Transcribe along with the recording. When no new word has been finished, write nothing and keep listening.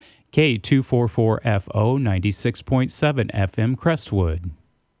K244FO 96.7 FM Crestwood.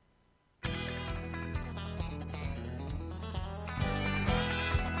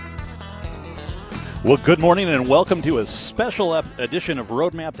 Well, good morning and welcome to a special edition of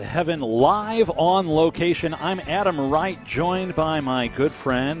Roadmap to Heaven live on location. I'm Adam Wright, joined by my good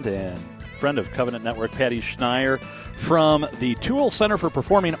friend and friend of Covenant Network, Patty Schneier, from the Toole Center for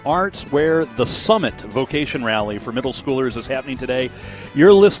Performing Arts, where the Summit Vocation Rally for middle schoolers is happening today.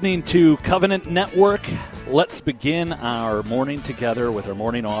 You're listening to Covenant Network. Let's begin our morning together with our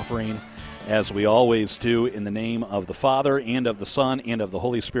morning offering, as we always do, in the name of the Father, and of the Son, and of the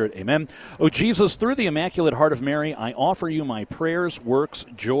Holy Spirit. Amen. O Jesus, through the Immaculate Heart of Mary, I offer you my prayers, works,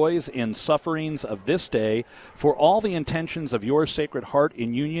 joys, and sufferings of this day for all the intentions of your Sacred Heart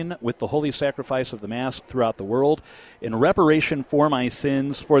in union with the holy sacrifice of the Mass throughout the world, in reparation for my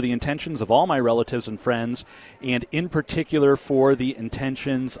sins, for the intentions of all my relatives and friends, and in particular for the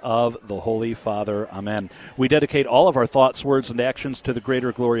intentions of the Holy Father. Amen. We dedicate all of our thoughts, words, and actions to the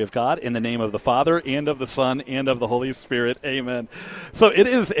greater glory of God, in the name of the Father, and of the Son, and of the Holy Spirit. Amen. So it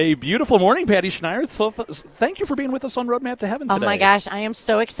is a beautiful morning, Patty Schneier. So thank you for being with us on Roadmap to Heaven today. Oh my gosh, I am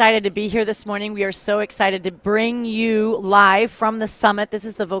so excited to be here this morning. We are so excited to bring you live from the Summit. This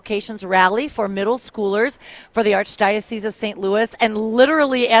is the Vocations Rally for middle schoolers for the Archdiocese of St. Louis. And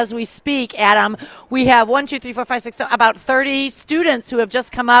literally, as we speak, Adam, we have 7, about 30 students who have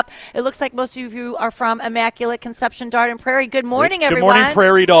just come up. It looks like most of you are from Immaculate Conception, Darden Prairie. Good morning, everyone. Good morning,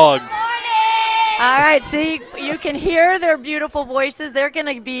 Prairie Dogs. All right, see, you can hear their beautiful voices. They're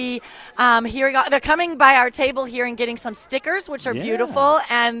going to be they're coming by our table here and getting some stickers, which are beautiful,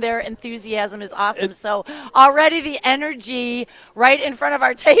 and their enthusiasm is awesome. So already the energy right in front of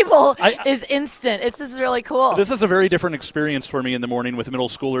our table is instant. This is really cool. This is a very different experience for me in the morning with middle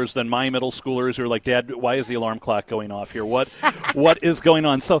schoolers than my middle schoolers who are like, Dad, why is the alarm clock going off here? What is going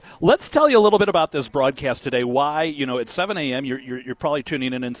on? So let's tell you a little bit about this broadcast today. Why, at 7 a.m., you're probably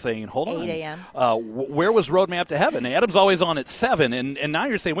tuning in and saying, hold on. 8 a.m. Where was Roadmap to Heaven? Adam's always on at 7, and now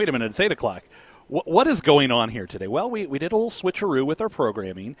you're saying, wait a minute, it's 8 o'clock. What is going on here today? Well, we did a little switcheroo with our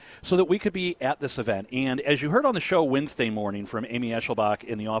programming so that we could be at this event. And as you heard on the show Wednesday morning from Amy Eschelbach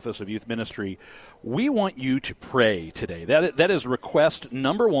in the Office of Youth Ministry, we want you to pray today. That is request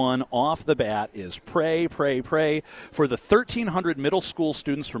number one off the bat, is pray for the 1,300 middle school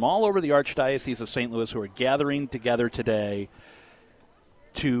students from all over the Archdiocese of St. Louis who are gathering together today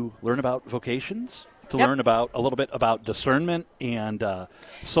to learn about vocations, to learn about a little bit about discernment, and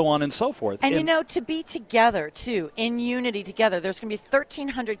so on and so forth. And to be together, too, in unity together. There's going to be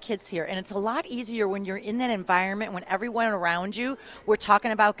 1,300 kids here, and it's a lot easier when you're in that environment, when everyone around you, we're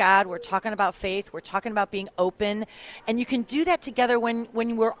talking about God, we're talking about faith, we're talking about being open, and you can do that together when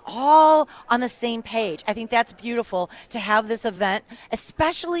we're all on the same page. I think that's beautiful to have this event,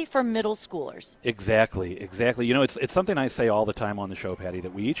 especially for middle schoolers. Exactly. It's something I say all the time on the show, Patty,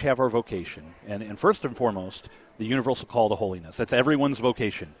 that we each have our vocation, and first and foremost, the universal call to holiness. That's everyone's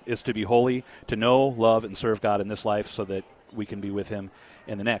vocation, is to be holy, to know, love, and serve God in this life so that we can be with Him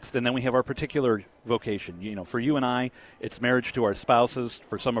in the next. And then we have our particular vocation. For you and I, it's marriage to our spouses.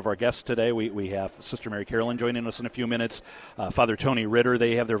 For some of our guests today, we have Sister Mary Carolyn joining us in a few minutes. Father Tony Ritter,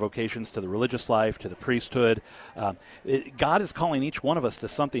 they have their vocations to the religious life, to the priesthood. God is calling each one of us to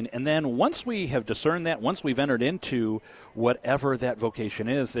something. And then once we have discerned that, once we've entered into whatever that vocation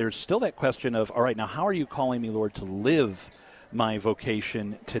is, there's still that question of, all right, now how are you calling me, Lord, to live my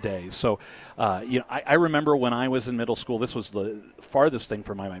vocation today? So, I remember when I was in middle school, this was the farthest thing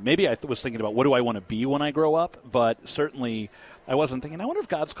from my mind. Maybe I was thinking about what do I want to be when I grow up, but certainly I wasn't thinking, I wonder if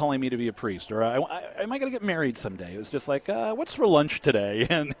God's calling me to be a priest, or am I going to get married someday? It was just like, what's for lunch today?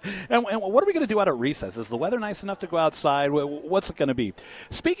 And what are we going to do out at recess? Is the weather nice enough to go outside? What's it going to be?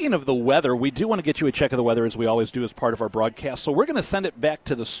 Speaking of the weather, we do want to get you a check of the weather, as we always do as part of our broadcast. So we're going to send it back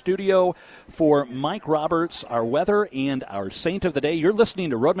to the studio for Mike Roberts, our weather and our saint of the day. You're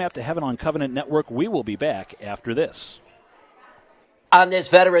listening to Roadmap to Heaven on Covenant Network. We will be back after this. On this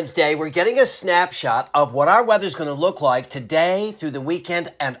Veterans Day, we're getting a snapshot of what our weather's going to look like today through the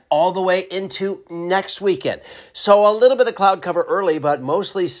weekend and all the way into next weekend. So a little bit of cloud cover early, but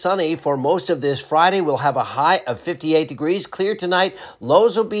mostly sunny for most of this Friday. We'll have a high of 58 degrees. Clear tonight.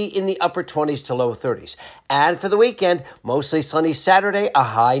 Lows will be in the upper 20s to low 30s. And for the weekend, mostly sunny Saturday, a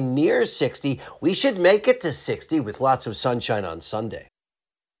high near 60. We should make it to 60 with lots of sunshine on Sunday.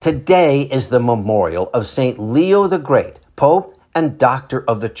 Today is the memorial of St. Leo the Great, Pope and Doctor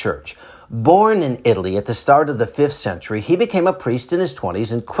of the Church. Born in Italy at the start of the 5th century, he became a priest in his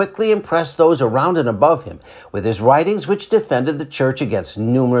 20s and quickly impressed those around and above him with his writings, which defended the Church against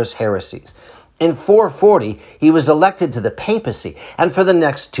numerous heresies. In 440, he was elected to the papacy, and for the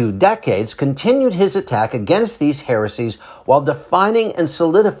next 2 decades continued his attack against these heresies while defining and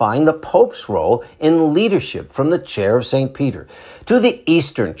solidifying the Pope's role in leadership from the chair of St. Peter. To the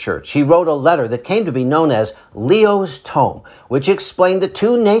Eastern Church, he wrote a letter that came to be known as Leo's Tome, which explained the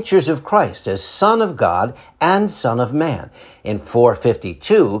 2 natures of Christ as Son of God and Son of Man. In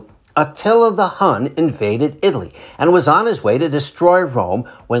 452, Attila the Hun invaded Italy and was on his way to destroy Rome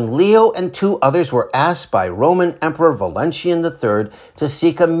when Leo and 2 others were asked by Roman Emperor Valentian III to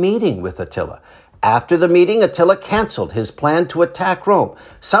seek a meeting with Attila. After the meeting, Attila canceled his plan to attack Rome.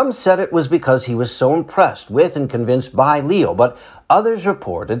 Some said it was because he was so impressed with and convinced by Leo, but others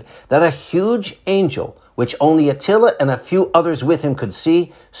reported that a huge angel, which only Attila and a few others with him could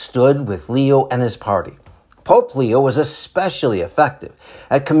see, stood with Leo and his party. Pope Leo was especially effective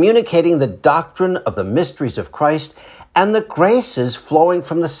at communicating the doctrine of the mysteries of Christ and the graces flowing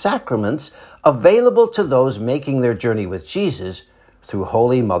from the sacraments available to those making their journey with Jesus through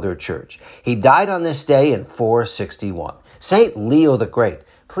Holy Mother Church. He died on this day in 461. St. Leo the Great,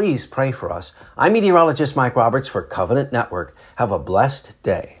 please pray for us. I'm meteorologist Mike Roberts for Covenant Network. Have a blessed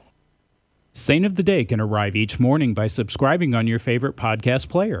day. Saint of the Day can arrive each morning by subscribing on your favorite podcast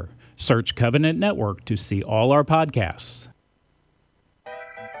player. Search Covenant Network to see all our podcasts.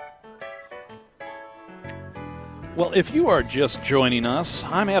 Well, if you are just joining us,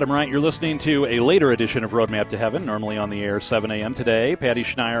 I'm Adam Wright. You're listening to a later edition of Roadmap to Heaven, normally on the air 7 a.m. today. Patty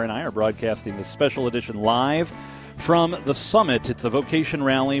Schneier and I are broadcasting this special edition live from the Summit. It's a vocation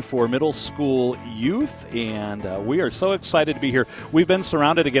rally for middle school youth, and we are so excited to be here. We've been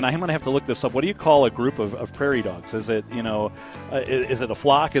surrounded again. I'm going to have to look this up. What do you call a group of prairie dogs? Is it, is it a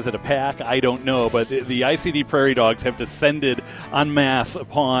flock? Is it a pack? I don't know, but the ICD prairie dogs have descended en masse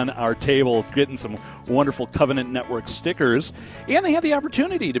upon our table, getting some wonderful Covenant Network stickers, and they had the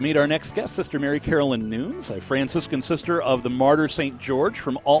opportunity to meet our next guest, Sister Mary Carolyn Nunes, a Franciscan sister of the Martyr St. George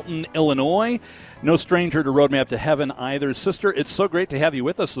from Alton, Illinois. No stranger to Roadmap to Heaven either. Sister, it's so great to have you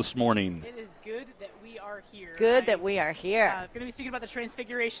with us this morning. It is good that we are here. Good that we are here. Going to be speaking about the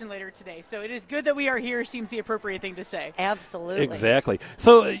Transfiguration later today. So it is good that we are here seems the appropriate thing to say. Absolutely. Exactly.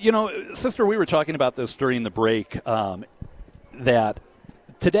 So, Sister, we were talking about this during the break, that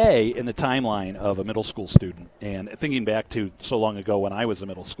today in the timeline of a middle school student, and thinking back to so long ago when I was a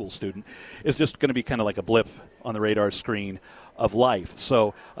middle school student, is just going to be kind of like a blip on the radar screen of life.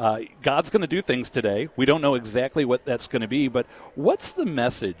 So God's going to do things today. We don't know exactly what that's going to be, but what's the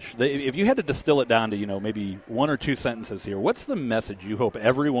message? If you had to distill it down to, maybe 1 or 2 sentences here, what's the message you hope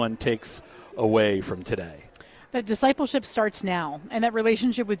everyone takes away from today? That discipleship starts now, and that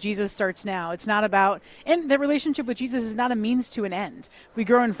relationship with Jesus starts now. It's not about, and that relationship with Jesus is not a means to an end. We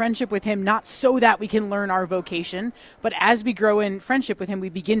grow in friendship with him not so that we can learn our vocation, but as we grow in friendship with him, we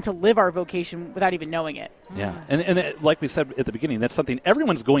begin to live our vocation without even knowing it. Yeah, and like we said at the beginning, that's something,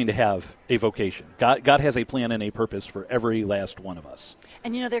 everyone's going to have a vocation. God has a plan and a purpose for every last one of us.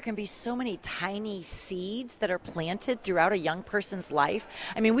 And there can be so many tiny seeds that are planted throughout a young person's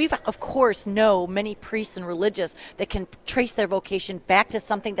life. I mean, we've, of course, know many priests and religious that can trace their vocation back to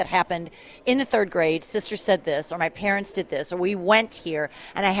something that happened in the 3rd grade. Sister said this, or my parents did this, or we went here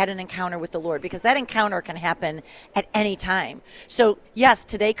and I had an encounter with the Lord, because that encounter can happen at any time. So, yes,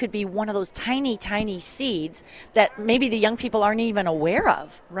 today could be one of those tiny, tiny seeds that maybe the young people aren't even aware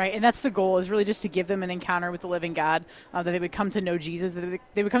of. Right, and that's the goal, is really just to give them an encounter with the living God, that they would come to know Jesus, that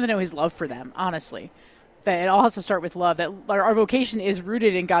they would come to know his love for them, honestly. That it all has to start with love, that our vocation is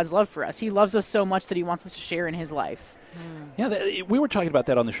rooted in God's love for us. He loves us so much that he wants us to share in his life. Yeah, we were talking about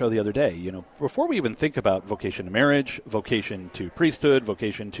that on the show the other day. Before we even think about vocation to marriage, vocation to priesthood,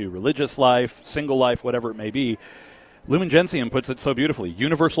 vocation to religious life, single life, whatever it may be, Lumen Gentium puts it so beautifully: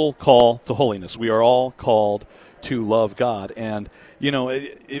 universal call to holiness. We are all called to love God. And,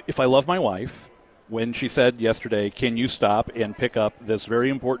 if I love my wife, when she said yesterday, can you stop and pick up this very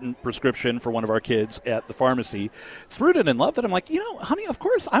important prescription for one of our kids at the pharmacy, it's rooted in love, that I'm like, honey, of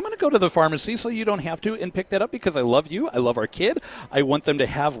course, I'm going to go to the pharmacy so you don't have to, and pick that up, because I love you. I love our kid. I want them to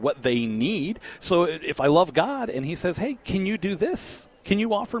have what they need. So if I love God and he says, hey, can you do this? Can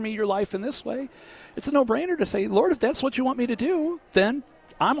you offer me your life in this way? It's a no-brainer to say, Lord, if that's what you want me to do, then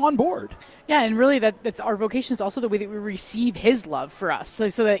I'm on board. Yeah, and really that's our vocation is also the way that we receive his love for us. So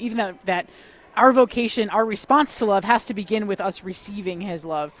that even that our vocation, our response to love has to begin with us receiving his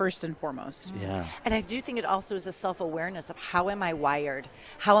love first and foremost. Yeah. And I do think it also is a self-awareness of how am I wired?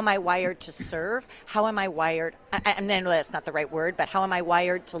 How am I wired to serve? How am I wired? And then that's not the right word, but how am I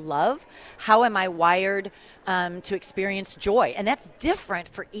wired to love? How am I wired to experience joy? And that's different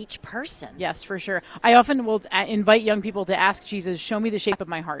for each person. Yes, for sure. I often will invite young people to ask Jesus, show me the shape of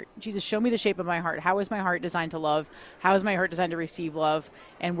my heart. Jesus, show me the shape of my heart. How is my heart designed to love? How is my heart designed to receive love?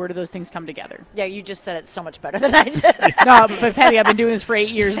 And where do those things come together? Yeah, you just said it so much better than I did. No, but Patty, I've been doing this for 8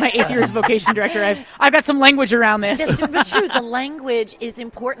 years. My 8th year as vocation director. I've got some language around this. That's but true. The language is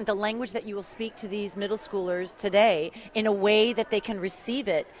important. The language that you will speak to these middle schoolers today in a way that they can receive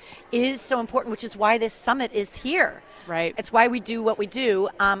it is so important, which is why this summit is here. Right. It's why we do what we do,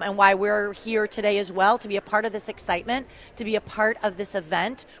 and why we're here today as well, to be a part of this excitement, to be a part of this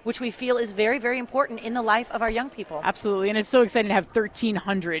event, which we feel is very, very important in the life of our young people. Absolutely. And it's so exciting to have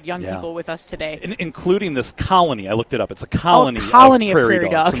 1,300 young people with us today. Including this colony. I looked it up. It's a colony, of prairie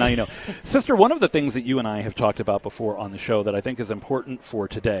dogs. So now you know. Sister, one of the things that you and I have talked about before on the show that I think is important for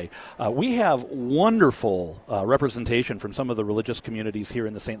today, we have wonderful representation from some of the religious communities here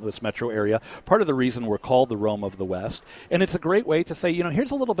in the St. Louis metro area. Part of the reason we're called the Rome of the West. And it's a great way to say,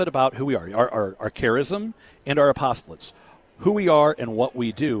 here's a little bit about who we are, our charism and our apostolates, who we are and what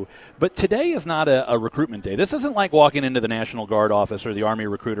we do. But today is not a recruitment day. This isn't like walking into the National Guard office or the Army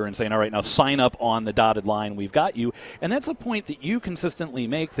recruiter and saying, all right, now sign up on the dotted line. We've got you. And that's a point that you consistently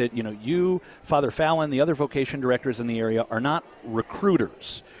make, that, you, Father Fallon, the other vocation directors in the area are not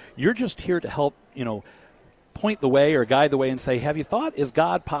recruiters. You're just here to help, point the way or guide the way and say, have you thought, is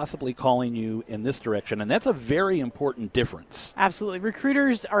God possibly calling you in this direction? And that's a very important difference. Absolutely.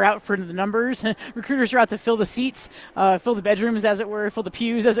 Recruiters are out for the numbers. Recruiters are out to fill the seats, fill the bedrooms, as it were, fill the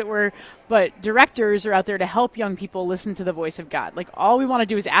pews, as it were. But directors are out there to help young people listen to the voice of God. Like, all we want to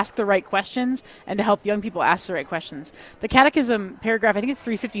do is ask the right questions and to help young people ask the right questions. The Catechism paragraph, I think it's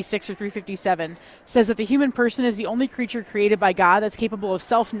 356 or 357, says that the human person is the only creature created by God that's capable of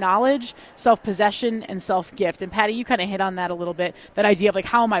self-knowledge, self-possession, and self-gift. And Patty, you kind of hit on that a little bit, that idea of like,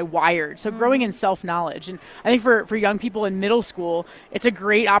 how am I wired? So growing in self-knowledge. And I think for young people in middle school, it's a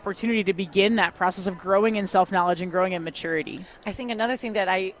great opportunity to begin that process of growing in self-knowledge and growing in maturity. I think another thing that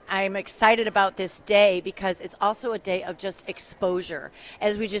I'm excited about this day, because it's also a day of just exposure.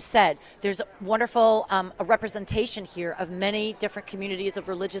 As we just said, there's a wonderful a representation here of many different communities of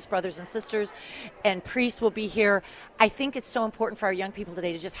religious brothers and sisters, and priests will be here. I think it's so important for our young people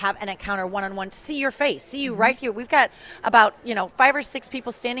today to just have an encounter one-on-one, to see your face, see you right here. We've got about 5 or 6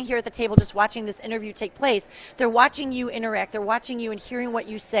 people standing here at the table just watching this interview take place. They're watching you interact. They're watching you and hearing what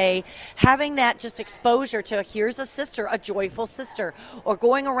you say, having that just exposure to, here's a sister, a joyful sister, or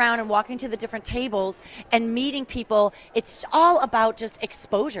going around and walking to the different tables and meeting people. It's all about just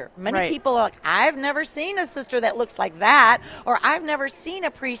exposure. Many people are like, I've never seen a sister that looks like that, or I've never seen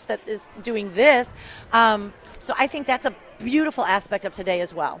a priest that is doing this. So I think that's a beautiful aspect of today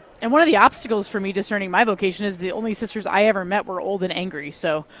as well. And one of the obstacles for me discerning my vocation is the only sisters I ever met were old and angry.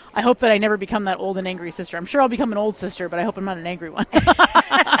 So I hope that I never become that old and angry sister. I'm sure I'll become an old sister, but I hope I'm not an angry one.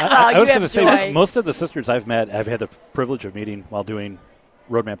 I was going to say that most of the sisters I've met, I've had the privilege of meeting while doing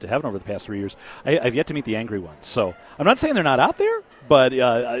Roadmap to Heaven over the past 3 years. I've yet to meet the angry ones. So I'm not saying they're not out there, but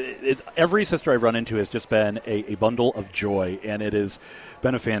every sister I've run into has just been a bundle of joy, and it has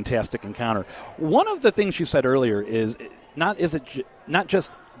been a fantastic encounter. One of the things you said earlier is not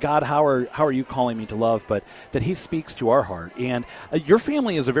just God, how are you calling me to love, but that he speaks to our heart. And your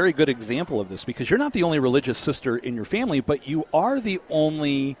family is a very good example of this, because you're not the only religious sister in your family, but you are the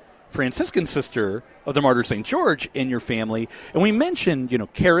only Franciscan sister of the Martyr St. George in your family. And we mentioned,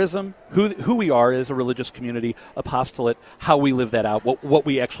 charism, who we are as a religious community, apostolate, how we live that out, what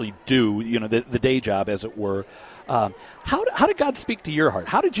we actually do, the day job, as it were. How did God speak to your heart?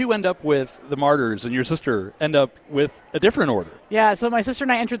 How did you end up with the Martyrs and your sister end up with a different order? Yeah, so my sister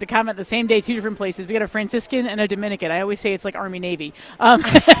and I entered the convent the same day, 2 different places. We got a Franciscan and a Dominican. I always say it's like Army-Navy. And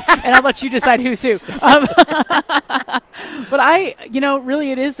I'll let you decide who's who. But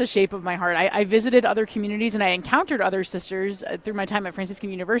really it is the shape of my heart. I visited other communities and I encountered other sisters through my time at Franciscan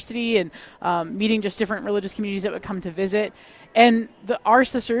University and meeting just different religious communities that would come to visit. And our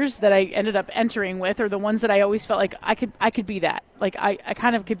sisters that I ended up entering with are the ones that I always felt like I could be that. Like I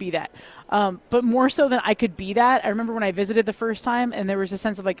kind of could be that. But more so than I could be that, I remember when I visited the first time and there was a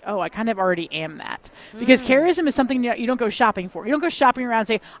sense of like, oh, I kind of already am that. Because charism is something you don't go shopping for. You don't go shopping around and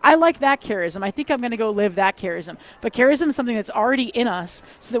say, I like that charism. I think I'm going to go live that charism. But charism is something that's already in us,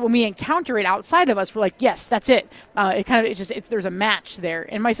 so that when we encounter it outside of us, we're like, yes, that's it. There's a match there.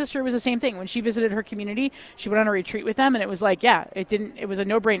 And my sister was the same thing. When she visited her community, she went on a retreat with them, and it was like, like, yeah, it was a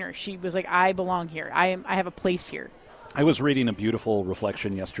no-brainer. She was like, I belong here. I have a place here. I was reading a beautiful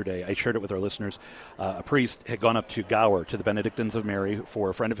reflection yesterday. I shared it with our listeners. A priest had gone up to Gower, to the Benedictines of Mary, for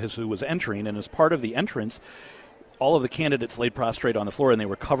a friend of his who was entering, and as part of the entrance, all of the candidates laid prostrate on the floor, and they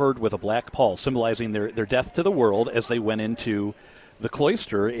were covered with a black pall, symbolizing their death to the world as they went into the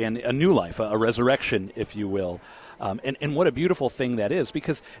cloister and a new life, a resurrection, if you will. And what a beautiful thing that is,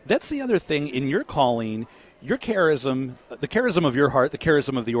 because that's the other thing in your calling. Your charism, the charism of your heart, the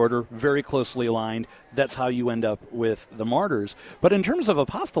charism of the order, very closely aligned. That's how you end up with the martyrs. But in terms of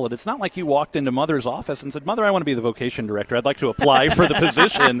apostolate, it's not like you walked into Mother's office and said, Mother, I want to be the vocation director. I'd like to apply for the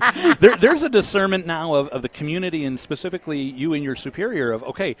position. There's a discernment now of the community, and specifically you and your superior of,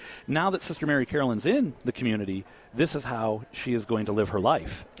 okay, now that Sister Mary Carolyn's in the community, this is how she is going to live her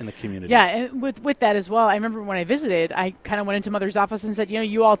life in the community. Yeah, and with that as well, I remember when I visited, I kind of went into Mother's office and said,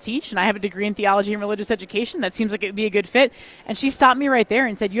 you all teach, and I have a degree in theology and religious education. That seems like it would be a good fit. And she stopped me right there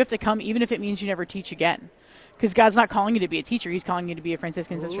and said, you have to come even if it means you never teach again. Because God's not calling you to be a teacher. He's calling you to be a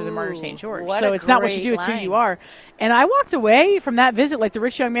Franciscan sister of the Martyr St. George. So it's not what you do, it's who you are. And I walked away from that visit like the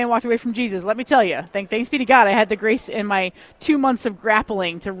rich young man walked away from Jesus. Let me tell you, thanks be to God, I had the grace in my 2 months of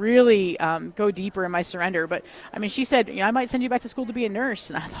grappling to really go deeper in my surrender. But, I mean, she said, I might send you back to school to be a nurse.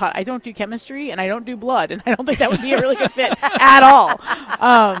 And I thought, I don't do chemistry and I don't do blood. And I don't think that would be a really good fit at all.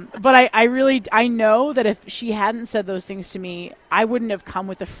 But I know that if she hadn't said those things to me, I wouldn't have come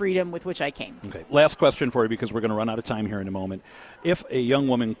with the freedom with which I came. Okay, last question for you, because we're going to run out of time here in a moment. If a young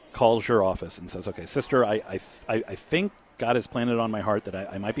woman calls your office and says, okay, sister, I think God has planted on my heart that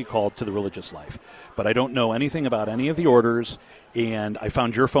I might be called to the religious life, but I don't know anything about any of the orders, and I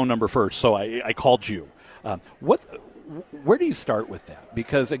found your phone number first, so I called you. Where do you start with that?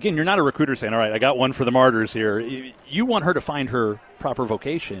 Because, again, you're not a recruiter saying, all right, I got one for the martyrs here. You want her to find her proper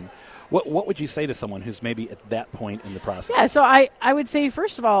vocation. What would you say to someone who's maybe at that point in the process? Yeah, so I would say,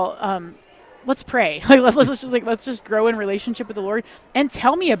 first of all, let's pray. Let's just grow in relationship with the Lord, and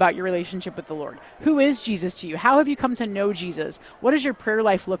tell me about your relationship with the Lord. Who is Jesus to you? How have you come to know Jesus? What does your prayer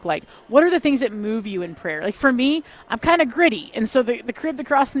life look like? What are the things that move you in prayer? Like for me, I'm kind of gritty, and so the crib, the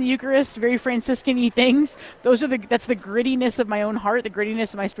cross, and the Eucharist, very Franciscan-y things. That's the grittiness of my own heart, the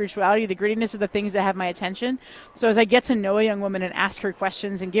grittiness of my spirituality, the grittiness of the things that have my attention. So as I get to know a young woman and ask her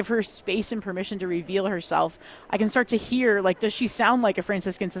questions and give her space and permission to reveal herself, I can start to hear, does she sound like a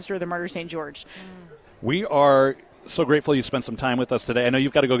Franciscan sister of the Martyr St. George? We are so grateful you spent some time with us today. I know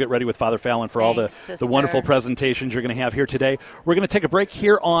you've got to go get ready with Father Fallon for all the wonderful presentations you're going to have here today. We're going to take a break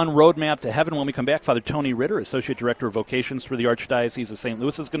here on Roadmap to Heaven. When we come back, Father Tony Ritter, Associate Director of Vocations for the Archdiocese of St.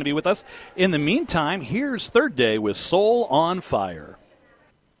 Louis, is going to be with us. In the meantime, here's Third Day with Soul on Fire.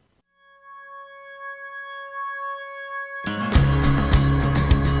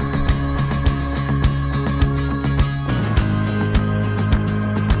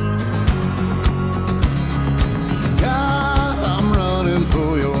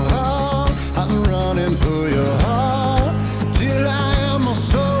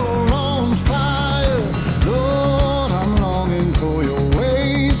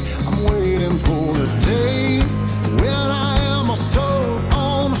 For the day when I am a soul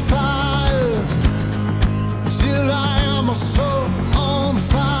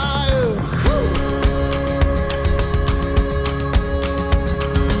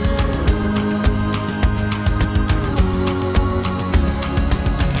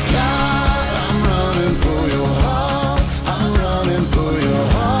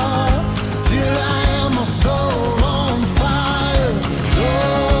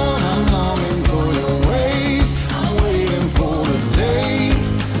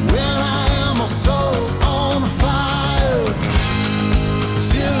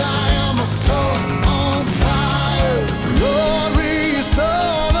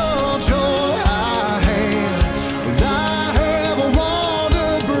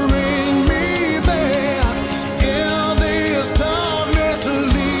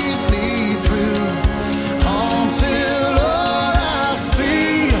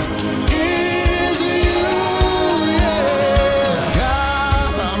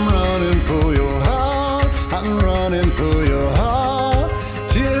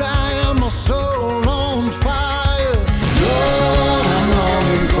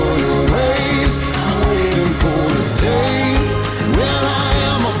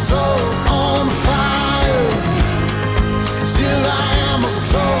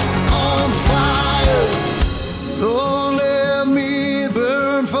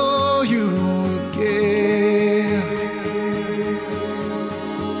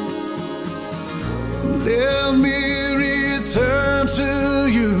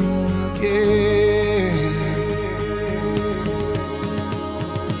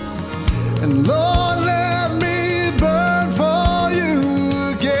And Lord, let me burn for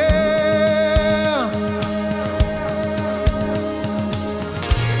you again.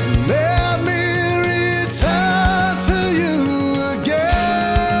 And let me return to you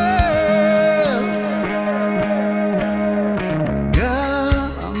again.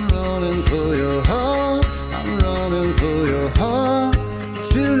 God, I'm running for your heart. I'm running for your heart.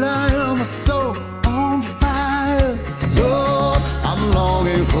 Till I am so on fire. Lord, I'm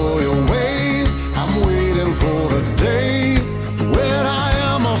longing for your ways. I'm waiting for the day when I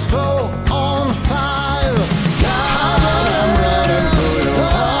am so on fire. God, I'm running for your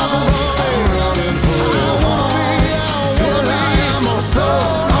heart. I'm running for your heart. Till I am so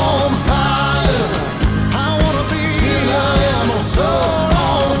on fire. I wanna be till I am so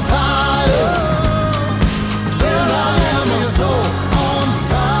on fire. Till I am so on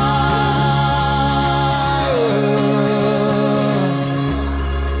fire.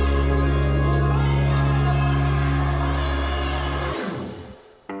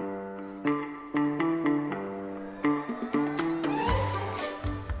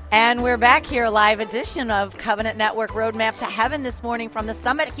 And we're back here, live edition of Covenant Network Roadmap to Heaven this morning from the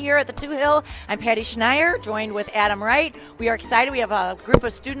summit here at the Two Hill. I'm Patty Schneier, joined with Adam Wright. We are excited. We have a group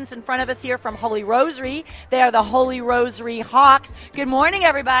of students in front of us here from Holy Rosary. They are the Holy Rosary Hawks. Good morning,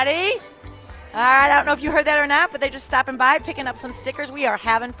 everybody. All right, I don't know if you heard that or not, but they're just stopping by, picking up some stickers. We are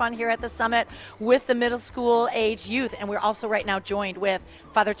having fun here at the summit with the middle school age youth. And we're also right now joined with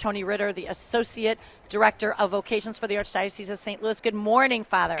Father Tony Ritter, the Associate Director of Vocations for the Archdiocese of St. Louis. Good morning,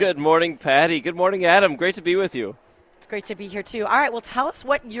 Father. Good morning, Patty. Good morning, Adam. Great to be with you. It's great to be here, too. All right, well, tell us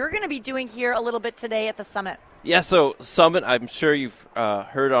what you're going to be doing here a little bit today at the summit. Yeah, so Summit, I'm sure you've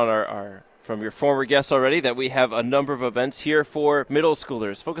heard on our from your former guests already that we have a number of events here for middle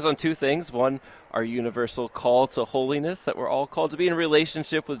schoolers. Focus on two things. One, our universal call to holiness, that we're all called to be in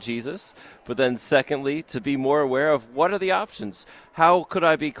relationship with Jesus. But then secondly, to be more aware of what are the options. How could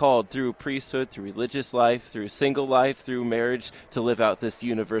I be called through priesthood, through religious life, through single life, through marriage, to live out this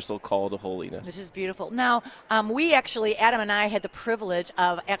universal call to holiness? Which is beautiful. Now, we actually, Adam and I had the privilege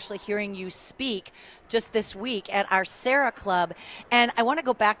of actually hearing you speak just this week at our Sarah Club. And I want to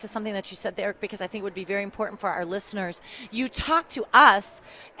go back to something that you said there because I think it would be very important for our listeners. You talked to us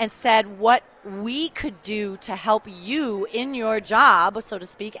and said what we could do to help you in your job, so to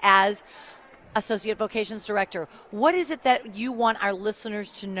speak, as Associate Vocations Director. What is it that you want our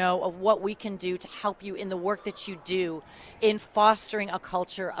listeners to know of what we can do to help you in the work that you do in fostering a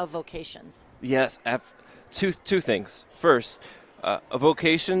culture of vocations? Yes, two things. First,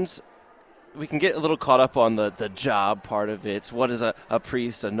 vocations, we can get a little caught up on the job part of it. What does a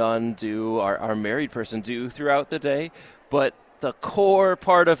priest, a nun do, our married person do throughout the day? But the core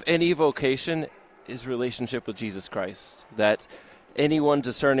part of any vocation is relationship with Jesus Christ, that anyone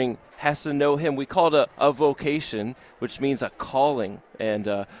discerning has to know him. We call it a vocation, which means a calling.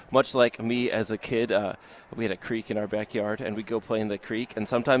 And much like me as a kid, we had a creek in our backyard, and we'd go play in the creek. And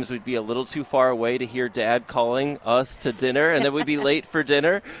sometimes we'd be a little too far away to hear Dad calling us to dinner, and then we'd be late for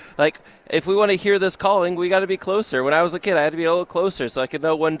dinner. Like, if we want to hear this calling, we got to be closer. When I was a kid, I had to be a little closer so I could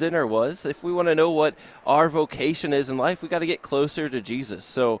know when dinner was. If we want to know what our vocation is in life, we got to get closer to Jesus.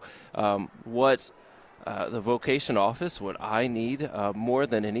 So what the vocation office, what I need more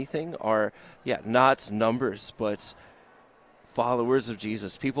than anything are, not numbers, but followers of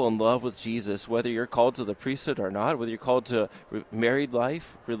Jesus, people in love with Jesus, whether you're called to the priesthood or not, whether you're called to married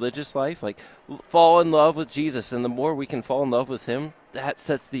life, religious life, like fall in love with Jesus. And the more we can fall in love with him, that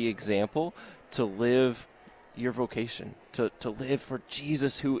sets the example to live your vocation, to live for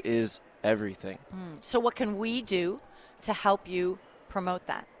Jesus, who is everything. So what can we do to help you promote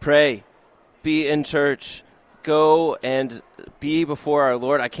that? Pray. Be in church. Go and be before our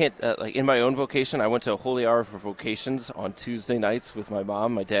Lord. I can't, in my own vocation, I went to a holy hour for vocations on Tuesday nights with my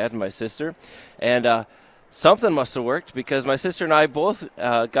mom, my dad, and my sister. And something must have worked because my sister and I both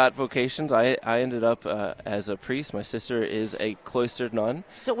got vocations. I ended up as a priest. My sister is a cloistered nun.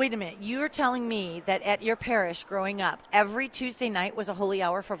 So wait a minute. You're telling me that at your parish growing up, every Tuesday night was a holy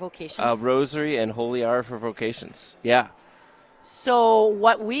hour for vocations? Rosary and holy hour for vocations. Yeah. So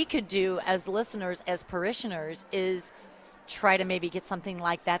what we could do as listeners, as parishioners, is try to maybe get something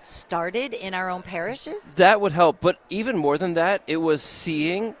like that started in our own parishes? That would help. But even more than that, it was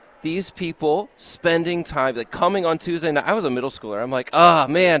seeing these people spending time, like coming on Tuesday night. I was a middle schooler. I'm like, oh,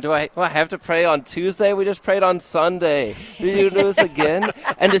 man, do I have to pray on Tuesday? We just prayed on Sunday. Do you do this again?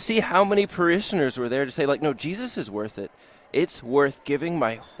 And to see how many parishioners were there to say, like, no, Jesus is worth it. It's worth giving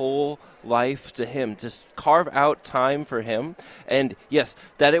my whole life to him, to carve out time for him. And yes,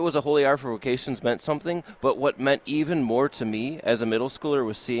 that it was a holy hour for vocations meant something, but what meant even more to me as a middle schooler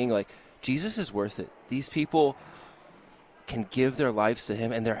was seeing, like, Jesus is worth it. These people can give their lives to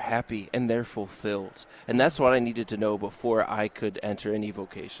him, and they're happy, and they're fulfilled. And that's what I needed to know before I could enter any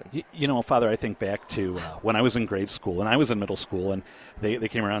vocation. You know, Father, I think back to when I was in grade school, and I was in middle school, and they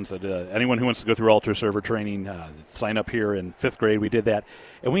came around and said, anyone who wants to go through altar server training, sign up here in 5th grade. We did that.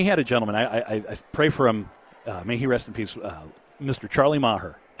 And we had a gentleman, I pray for him, may he rest in peace, Mr. Charlie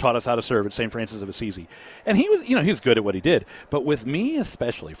Maher. Taught us how to serve at St. Francis of Assisi. And he was good at what he did. But with me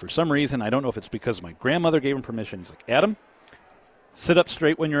especially, for some reason, I don't know if it's because my grandmother gave him permission, he's like, Adam, sit up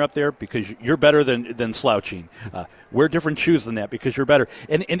straight when you're up there because you're better than slouching. Wear different shoes than that because you're better.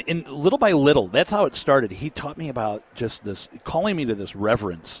 And little by little, that's how it started. He taught me about just this, calling me to this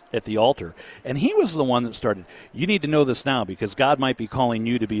reverence at the altar. And he was the one that started, you need to know this now because God might be calling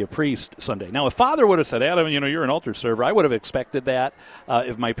you to be a priest someday. Now, if Father would have said, Adam, you're an altar server, I would have expected that.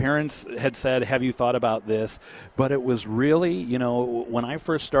 If my parents had said, have you thought about this? But it was really, when I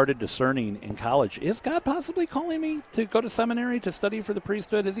first started discerning in college, is God possibly calling me to go to seminary to study for the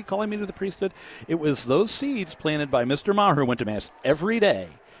priesthood? Is he calling me to the priesthood? It was those seeds planted by Mr. Maher, who went to Mass every day.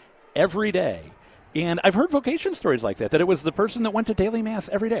 And I've heard vocation stories like that it was the person that went to daily Mass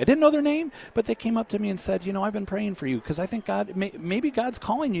every day. I didn't know their name, but they came up to me and said, I've been praying for you because I think maybe God's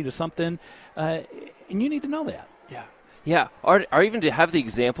calling you to something, and you need to know that. Yeah. Or even to have the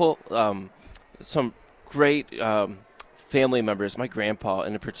example, some great family members, my grandpa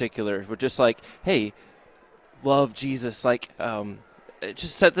in particular, were just like, hey, love Jesus,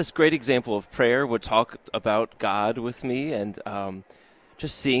 just set this great example of prayer, would talk about God with me, and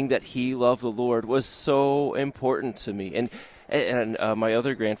just seeing that he loved the Lord was so important to me. And my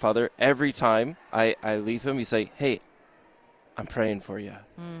other grandfather, every time I leave him, he'd say, hey, I'm praying for you.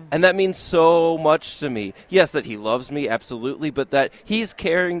 And that means so much to me. Yes, that he loves me, absolutely, but that he's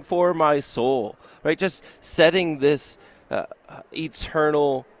caring for my soul, right? Just setting this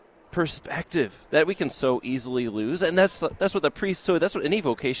eternal perspective that we can so easily lose. And that's what the priesthood, that's what any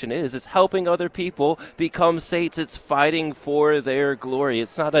vocation is. It's helping other people become saints. It's fighting for their glory.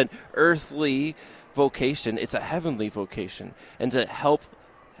 It's not an earthly vocation. It's a heavenly vocation. And to help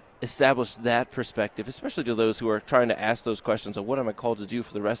establish that perspective, especially to those who are trying to ask those questions of what am I called to do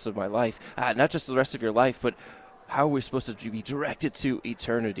for the rest of my life? Not just the rest of your life, but how are we supposed to be directed to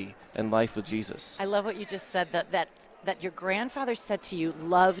eternity and life with Jesus? I love what you just said, that your grandfather said to you,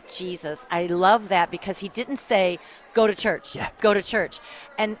 love Jesus. I love that because he didn't say, go to church, go to church.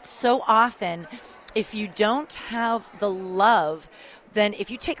 And so often, if you don't have the love, then if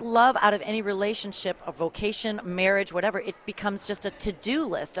you take love out of any relationship, a vocation, marriage, whatever, it becomes just a to-do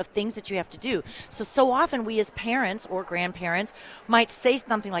list of things that you have to do. So often we as parents or grandparents might say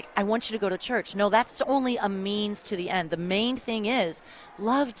something like, I want you to go to church. No, that's only a means to the end. The main thing is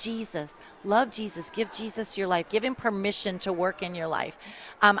love Jesus. Love Jesus. Give Jesus your life. Give him permission to work in your life.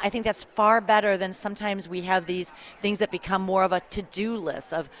 I think that's far better than sometimes we have these things that become more of a to-do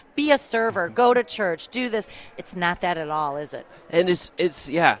list of be a server, go to church, do this. It's not that at all, is it? And it's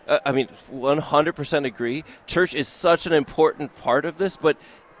 100% agree. Church is such an important part of this, but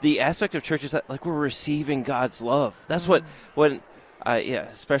the aspect of church is that we're receiving God's love. That's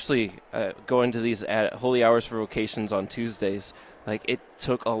especially going to these holy hours for vocations on Tuesdays, it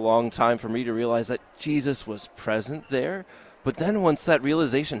took a long time for me to realize that Jesus was present there. But then once that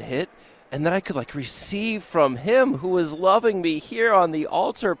realization hit, and then I could receive from him who was loving me here on the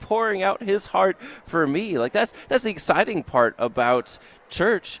altar, pouring out his heart for me. That's the exciting part about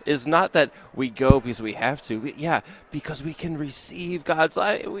church, is not that we go because we have to. Because we can receive God's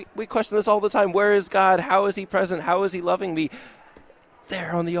life. We question this all the time. Where is God? How is he present? How is he loving me?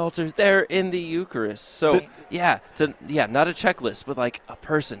 There on the altar, there in the Eucharist. So, not a checklist, but a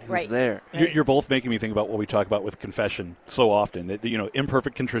person who's there. You're both making me think about what we talk about with confession so often. That,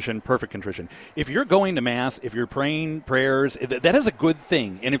 imperfect contrition, perfect contrition. If you're going to Mass, if you're praying prayers, that is a good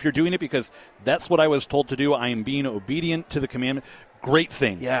thing. And if you're doing it because that's what I was told to do, I am being obedient to the commandment. Great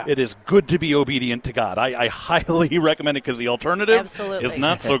thing. Yeah. It is good to be obedient to God. I highly recommend it because the alternative is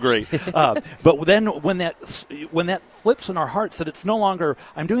not so great. But then when that flips in our hearts, that it's no longer,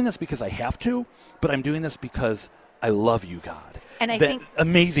 I'm doing this because I have to, but I'm doing this because I love you, God. And I think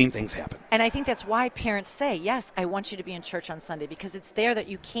amazing things happen. And I think that's why parents say, yes, I want you to be in church on Sunday, because it's there that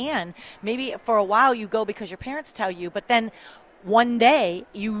you can. Maybe for a while you go because your parents tell you, but then one day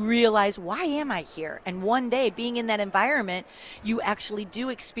you realize, why am I here? And one day, being in that environment, you actually do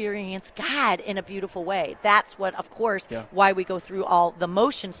experience God in a beautiful way. That's what, of course, why we go through all the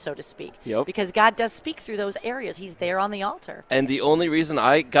motions, so to speak. Yep. Because God does speak through those areas. He's there on the altar. And the only reason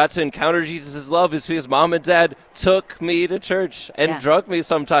I got to encounter Jesus' love is because Mom and Dad took me to church and drug me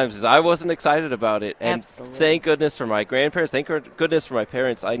sometimes because I wasn't excited about it. And Absolutely. Thank goodness for my grandparents. Thank goodness for my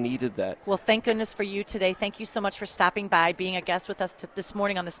parents. I needed that. Well, thank goodness for you today. Thank you so much for stopping by, being a guest with us this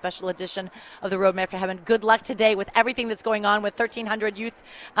morning on the special edition of the Roadmap to Heaven. Good luck today with everything that's going on with 1,300 youth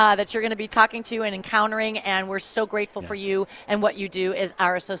that you're going to be talking to and encountering, and we're so grateful for you and what you do as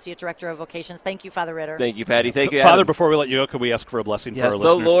our Associate Director of Vocations. Thank you, Father Ritter. Thank you, Patty. Thank you, Father, Adam. before we let you go, could we ask for a blessing for our Yes, the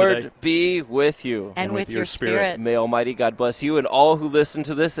listeners Lord today? be with you. And with your spirit. May Almighty God bless you and all who listen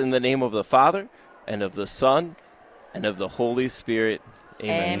to this in the name of the Father and of the Son and of the Holy Spirit.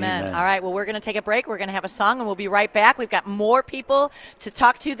 Amen. All right, well, we're going to take a break. We're going to have a song, and we'll be right back. We've got more people to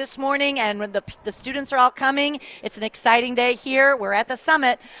talk to this morning, and when the students are all coming. It's an exciting day here. We're at the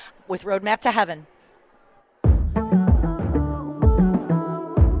summit with Roadmap to Heaven.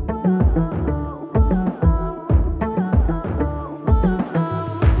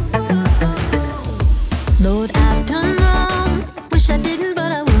 Lord, I've done wrong. Wish I didn't,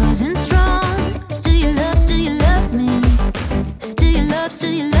 but I wasn't strong. Still you love me.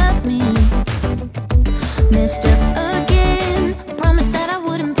 Still you love me. Messed up again. Promised that I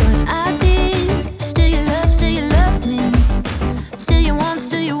wouldn't, but I did. Still you love me. Still you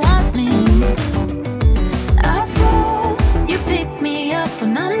want me. I fall, you pick me up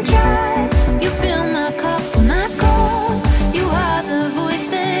when I'm dry. You fill my cup when I call. You are the voice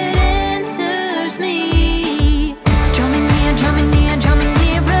that answers me. Draw me near, draw me near, draw me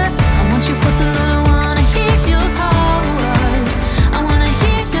nearer. I want you closer, Lord, I wanna hear your heart. I wanna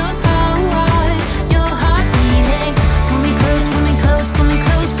hear your heart, your heart beating. Pull me close, pull me close, pull me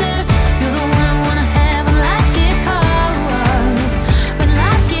closer. You're the one I wanna have when life gets hard. When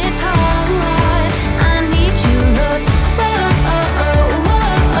life gets hard, I need you, Lord. Whoa, oh, oh, whoa,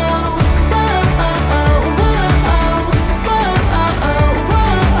 oh, whoa, oh, oh, whoa, oh, whoa, oh,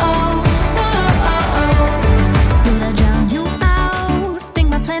 whoa, oh, whoa, oh. Will I drown you out? Think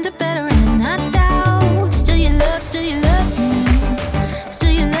my plans are better and I doubt. Still you love me.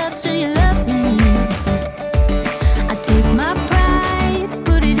 Still you love me. I take my pride,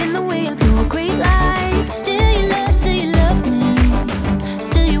 put it in the way of your great light. Still you love me.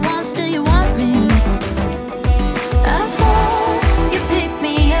 Still you want me. I fall, you pick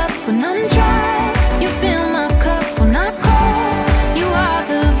me up when I'm dry. You fill my cup when I call. You are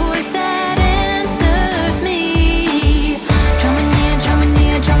the voice that answers me. Draw me near, draw me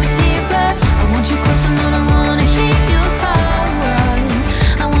near, draw me nearer. I want you closer, Lord, I wanna hear your heart.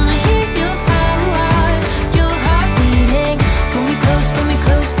 I wanna hear your heart beating. Pull me close, pull me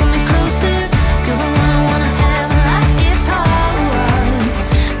close, pull me closer. You're the one I wanna have when life gets hard.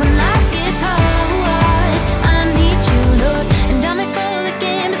 When life gets hard, I need you, Lord. And I may fall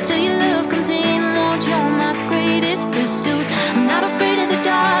again, but still your love comes in. Lord, you're my greatest pursuit. I'm not afraid of the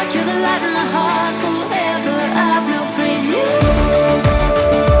dark. You're the light in my heart. Forever I will praise you.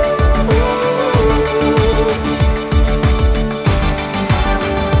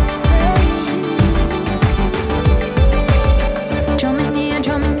 Draw me near,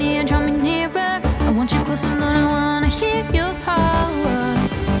 draw me near, draw me nearer. I want you closer, Lord, I wanna hear your heart.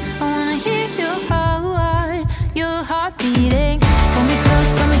 I wanna hear your heart beating. Pull me close,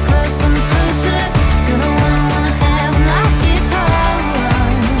 pull me close, pull me closer. You're the one I wanna have when life gets hard.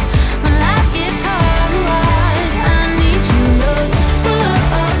 When life gets hard, I need you, Lord. Whoa,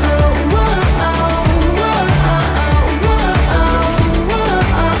 oh, oh, whoa, oh, whoa, oh, whoa, oh, whoa, oh, whoa,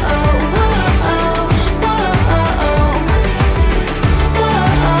 oh, whoa, oh, oh.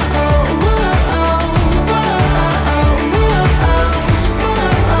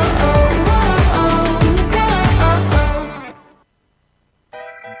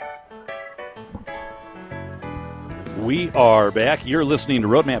 We are back. You're listening to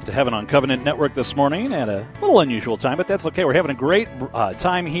Roadmap to Heaven on Covenant Network this morning at a little unusual time, but that's okay. We're having a great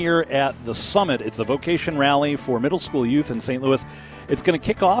time here at the Summit. It's a vocation rally for middle school youth in St. Louis. It's going to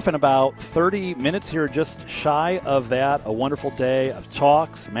kick off in about 30 minutes here, just shy of that. A wonderful day of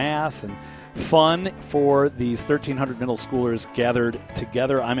talks, mass, and fun for these 1,300 middle schoolers gathered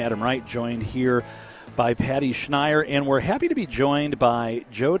together. I'm Adam Wright, joined here by Patty Schneier, and we're happy to be joined by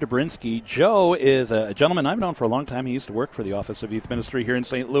Joe Dobrinsky. Joe is a gentleman I've known for a long time. He used to work for the Office of Youth Ministry here in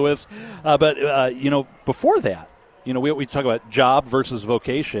St. Louis. But before that, we talk about job versus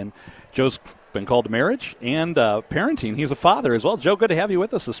vocation. Joe's been called to marriage and parenting. He's a father as well. Joe, good to have you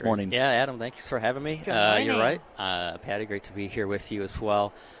with us this morning. Yeah, Adam, thanks for having me. Good morning. You're right. Patty, great to be here with you as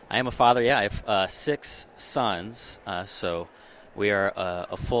well. I am a father. Yeah, I have 6 sons, so we are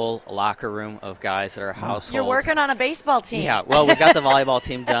a full locker room of guys at our household. You're working on a baseball team. Yeah, well, we got the volleyball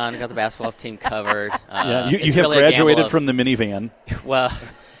team done. We got the basketball team covered. You have graduated from the minivan. Well,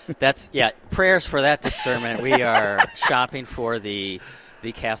 prayers for that discernment. We are shopping for the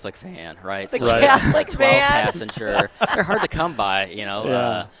Catholic van, right? The Catholic 12 van. passenger. They're hard to come by,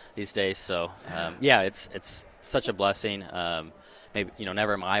 these days. So, it's such a blessing. Maybe,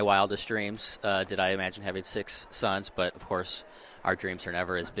 never in my wildest dreams did I imagine having 6 sons, but of course, our dreams are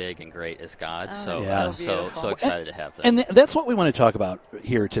never as big and great as God's. So excited to have them. And that's what we want to talk about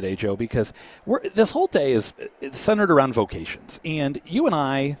here today, Joe, because this whole day is centered around vocations. And you and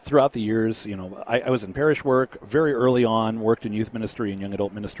I, throughout the years, I was in parish work very early on, worked in youth ministry and young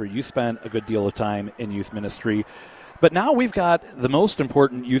adult ministry. You spent a good deal of time in youth ministry. But now we've got the most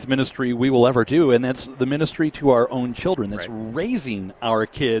important youth ministry we will ever do, and that's the ministry to our own children. That's raising our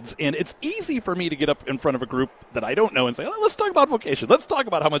kids. And it's easy for me to get up in front of a group that I don't know and say, let's talk about vocation. Let's talk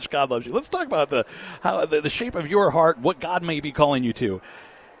about how much God loves you. Let's talk about the shape of your heart, what God may be calling you to.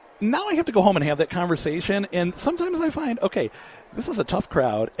 Now I have to go home and have that conversation, and sometimes I find, okay, this is a tough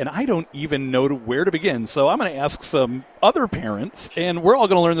crowd, and I don't even know where to begin. So I'm going to ask some other parents, and we're all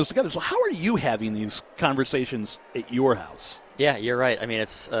going to learn this together. So how are you having these conversations at your house? Yeah, you're right. I mean,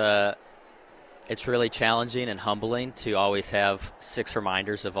 it's really challenging and humbling to always have 6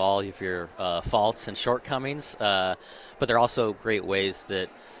 reminders of all of your faults and shortcomings, but there are also great ways that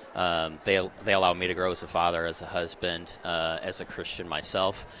they allow me to grow as a father, as a husband, as a Christian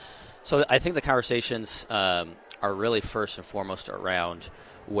myself. So I think the conversations are really first and foremost around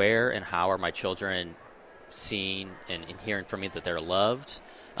where and how are my children seeing and hearing from me that they're loved.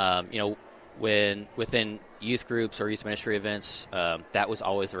 When within youth groups or youth ministry events, that was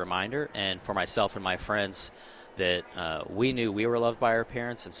always a reminder. And for myself and my friends, that we knew we were loved by our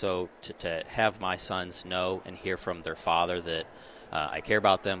parents. And so to have my sons know and hear from their father that I care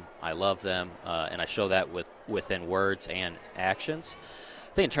about them, I love them, and I show that within words and actions.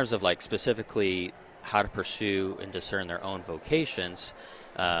 I think in terms of specifically how to pursue and discern their own vocations,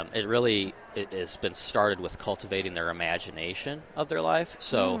 it has been started with cultivating their imagination of their life.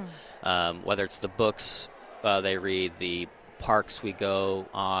 So whether it's the books they read, the parks we go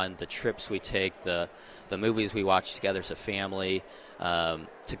on, the trips we take, the movies we watch together as a family,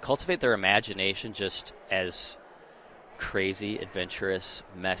 to cultivate their imagination just as crazy, adventurous,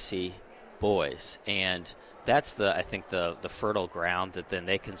 messy boys. And that's I think the fertile ground that then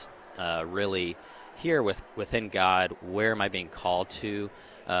they can really hear within God, where am I being called to?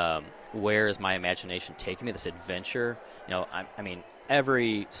 Where is my imagination taking me? This adventure. I mean,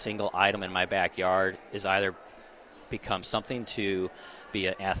 every single item in my backyard is either become something to be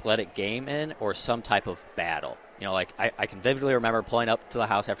an athletic game in or some type of battle. I can vividly remember pulling up to the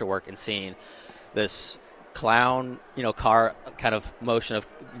house after work and seeing this clown, car kind of motion of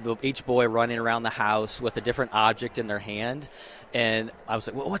each boy running around the house with a different object in their hand. And I was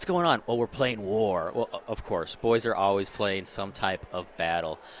like, well, what's going on? Well, we're playing war. Well, of course, boys are always playing some type of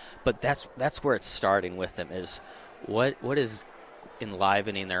battle. But that's where it's starting with them, is what is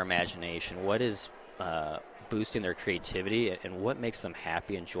enlivening their imagination? What is boosting their creativity? And what makes them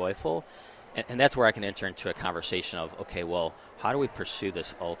happy and joyful? And that's where I can enter into a conversation of, okay, well, how do we pursue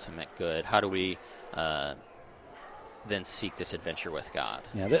this ultimate good? How do we then seek this adventure with God?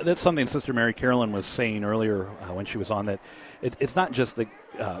 Yeah, that's something Sister Mary Carolyn was saying earlier when she was on, that it's not just that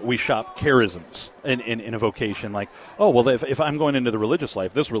we shop charisms in a vocation, like, oh, well, if I'm going into the religious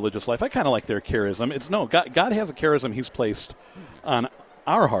life, I kind of like their charism. It's no, God has a charism He's placed on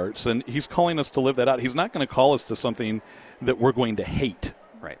our hearts, and He's calling us to live that out. He's not going to call us to something that we're going to hate.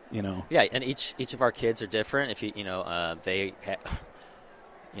 Right. Yeah, and each of our kids are different. If they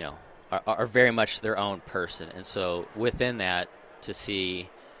are very much their own person, and so within that, to see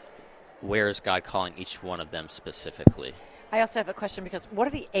where is God calling each one of them specifically. I also have a question, because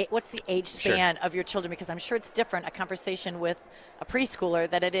what's the age span of your children? Because I'm sure it's different, a conversation with a preschooler,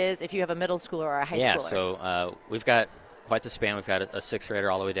 that it is if you have a middle schooler or a high schooler. Yeah, so we've got quite the span. We've got a 6th grader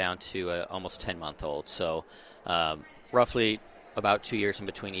all the way down to almost 10-month-old. So roughly about 2 years in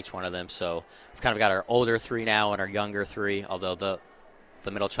between each one of them. So we've kind of got our older 3 now and our younger 3, although the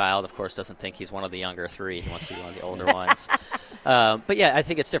middle child, of course, doesn't think he's one of the younger 3. He wants to be one of the older ones. But, yeah, I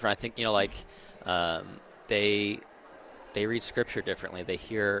think it's different. I think, they read Scripture differently. They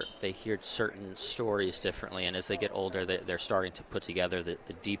hear certain stories differently. And as they get older, they're starting to put together the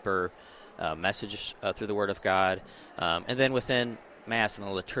deeper message through the Word of God. And then within Mass and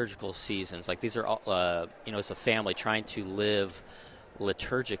the liturgical seasons, like these are all, as a family trying to live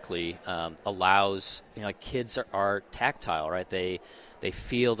liturgically allows, like kids are tactile, right? They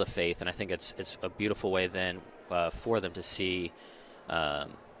feel the faith, and I think it's a beautiful way then for them to see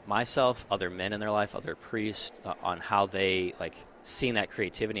myself, other men in their life, other priests, on how they like seeing that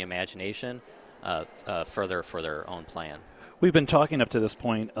creativity, imagination further for their own plan. We've been talking up to this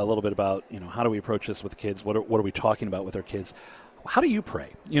point a little bit about, how do we approach this with kids? What are we talking about with our kids? How do you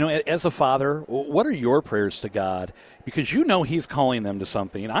pray? As a father, what are your prayers to God? Because He's calling them to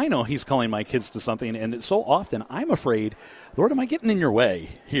something. I know He's calling my kids to something, and so often I'm afraid, Lord, am I getting in your way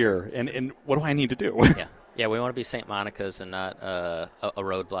here? And what do I need to do? Yeah, we want to be St. Monica's and not a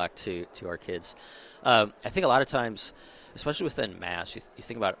roadblock to our kids. I think a lot of times, especially within Mass, you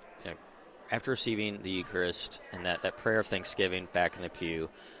think about after receiving the Eucharist and that prayer of thanksgiving back in the pew,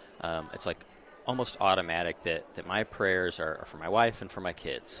 it's like almost automatic that my prayers are for my wife and for my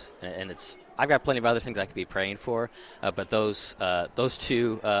kids, and I've got plenty of other things I could be praying for, but those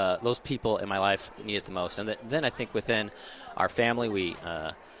people in my life need it the most. And then I think within our family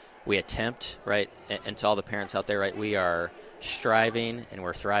we attempt, right, and to all the parents out there, right, we are striving and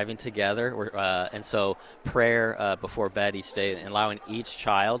we're thriving together. And so prayer before bed each day, and allowing each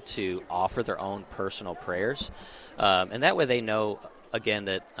child to offer their own personal prayers, and that way they know again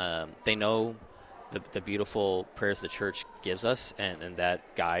that they know the beautiful prayers the church gives us, and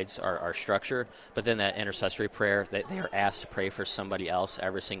that guides our structure. But then that intercessory prayer, that they are asked to pray for somebody else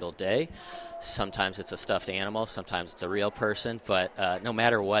every single day. Sometimes it's a stuffed animal, sometimes it's a real person, but no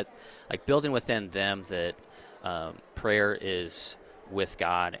matter what, like building within them that prayer is with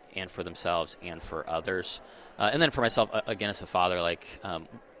God and for themselves and for others. And then for myself, again, as a father, like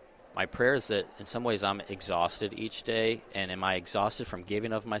my prayer is that in some ways I'm exhausted each day, and am I exhausted from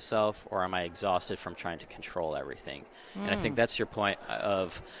giving of myself, or am I exhausted from trying to control everything? And I think that's your point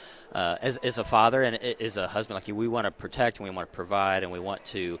of, as a father and as a husband, like we want to protect and we want to provide and we want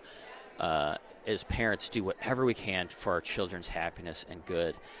to, as parents, do whatever we can for our children's happiness and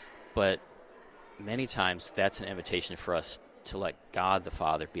good. But many times that's an invitation for us to let God the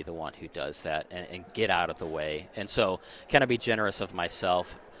Father be the one who does that and get out of the way. And so can I be generous of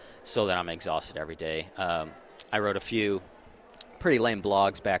myself so that I'm exhausted every day? I wrote a few pretty lame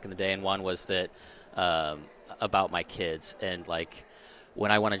blogs back in the day, and one was that about my kids, and like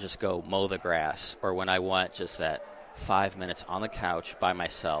when I want to just go mow the grass, or when I want just that 5 minutes on the couch by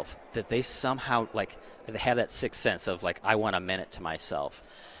myself, that they somehow like they have that sixth sense of like, I want a minute to myself.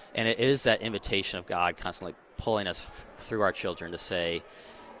 And it is that invitation of God constantly pulling us through our children to say,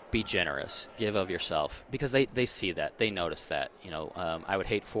 be generous, give of yourself, because they see that, they notice that. I would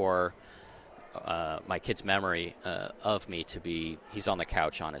hate for my kid's memory of me to be he's on the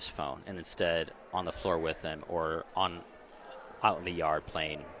couch on his phone, and instead on the floor with him, or out in the yard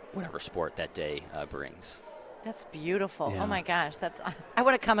playing whatever sport that day brings. That's beautiful. Yeah. Oh my gosh, I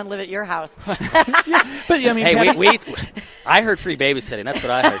want to come and live at your house. But I mean, hey, I heard free babysitting. That's what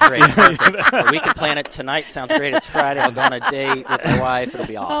I heard. Great, perfect. We can plan it tonight. Sounds great. It's Friday. I'll go on a date with my wife. It'll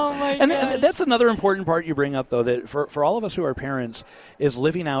be awesome. Oh my and gosh. that's another important part you bring up, though, that for all of us who are parents, is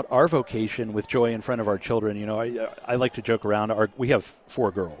living out our vocation with joy in front of our children. I like to joke around. We have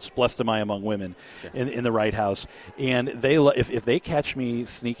 4 girls. Blessed am I among women, sure, in the right house. And if they catch me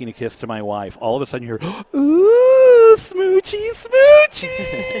sneaking a kiss to my wife, all of a sudden you hear, ooh, smoochy,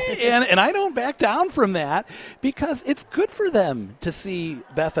 smoochy. and I don't back down from that, because it's good for them to see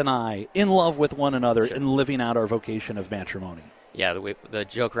Beth and I in love with one another, sure, and living out our vocation of matrimony. Yeah, the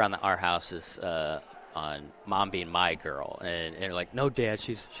joke around our house is on mom being my girl, and like, no, Dad,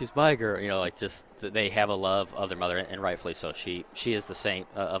 she's my girl. Like just they have a love of their mother, and rightfully so. She is the saint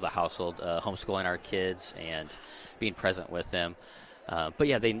of the household, homeschooling our kids and being present with them. But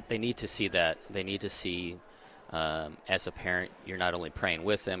yeah, they need to see that. They need to see, as a parent, you're not only praying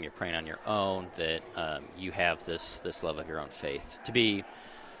with them, you're praying on your own, that you have this love of your own faith. To be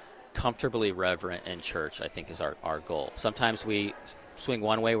comfortably reverent in church, I think, is our goal. Sometimes we swing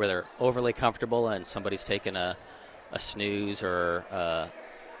one way where they're overly comfortable and somebody's taking a snooze or,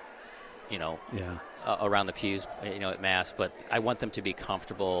 around the pews, at Mass. But I want them to be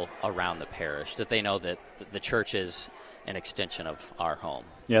comfortable around the parish, that they know that the church is an extension of our home.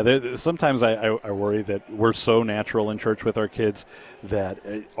 Yeah, sometimes I worry that we're so natural in church with our kids that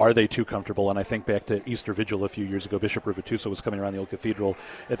are they too comfortable? And I think back to Easter Vigil a few years ago. Bishop Rivatusa was coming around the old cathedral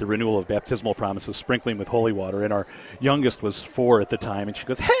at the renewal of baptismal promises, sprinkling with holy water, and our youngest was 4 at the time, and she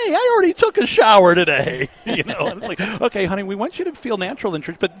goes, "Hey, I already took a shower today." And it's like, okay, honey, we want you to feel natural in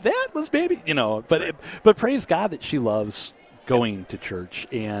church, but that was baby, But praise God that she loves going to church,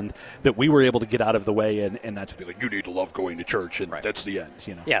 and that we were able to get out of the way and not to be like, you need to love going to church, and that's the end,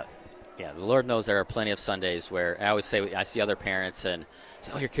 Yeah. Yeah, the Lord knows there are plenty of Sundays where I always say, I see other parents and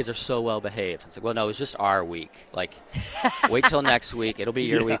say, oh, your kids are so well behaved. It's like, well, no, it's just our week. Like, wait till next week. It'll be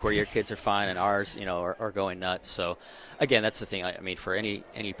your week where your kids are fine and ours, are going nuts. So, again, that's the thing. I mean, for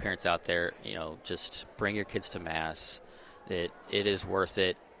any parents out there, just bring your kids to Mass. It is worth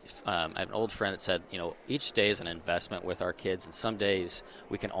it. I have an old friend that said, each day is an investment with our kids, and some days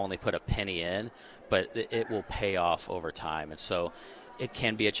we can only put a penny in, but it will pay off over time. And so it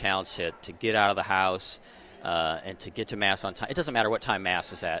can be a challenge to get out of the house and to get to Mass on time. It doesn't matter what time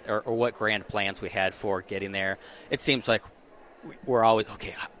Mass is at or what grand plans we had for getting there. It seems like we're always,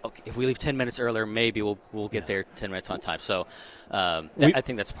 okay, if we leave 10 minutes earlier, maybe we'll get there 10 minutes on time. So I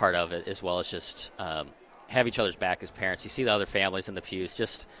think that's part of it, as well as just have each other's back as parents. You see the other families in the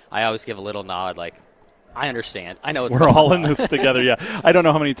pews. I always give a little nod, like, I understand. I know we're all in this together. Yeah, I don't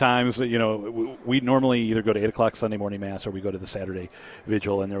know how many times we normally either go to 8 o'clock Sunday morning Mass or we go to the Saturday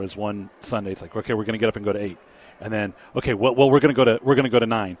Vigil. And there was one Sunday. It's like, okay, we're going to get up and go to 8, and then okay, well we're going to go to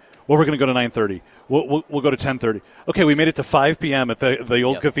 9. Well, we're going to go to 9:30. We'll go to 10:30. Okay, we made it to 5 p.m. at the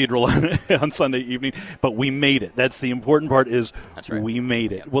old cathedral on Sunday evening, but we made it. That's the important part. We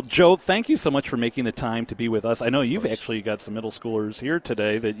made it. Yep. Well, Joe, thank you so much for making the time to be with us. I know you've actually got some middle schoolers here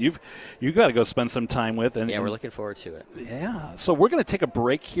today that you've got to go spend some time with. And we're looking forward to it. Yeah. So we're going to take a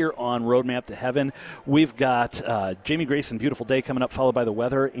break here on Roadmap to Heaven. We've got Jamie Grayson, Beautiful Day coming up, followed by the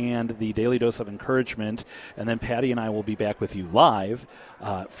weather and the Daily Dose of Encouragement, and then Patty and I will be back with you live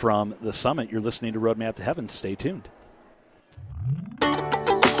from the summit. You're listening to Roadmap to Heaven. Stay tuned.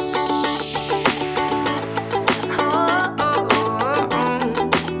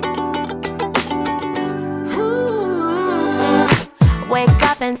 Wake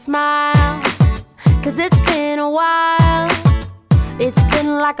up and smile, 'cause it's been a while. It's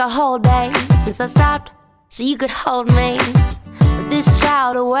been like a whole day since I stopped so you could hold me. But this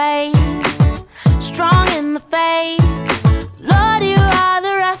child awaits, strong in the faith. Lord, you are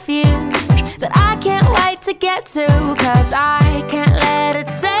the refuge that I can't wait to get to, 'cause I can't let a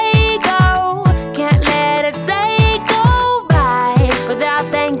day go, can't let a day go by without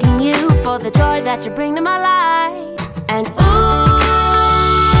thanking you for the joy that you bring to my life. And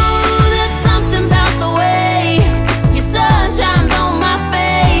there's something about the way your sun shines on my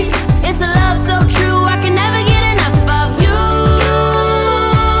face. It's a love so true, I can never get enough of you.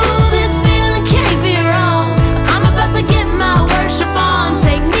 This feeling can't be wrong. I'm about to get my worship on,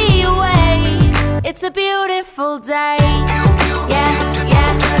 take me away. It's a beautiful day. Yeah,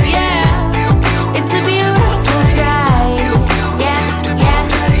 yeah, yeah. It's a beautiful day. Yeah, yeah,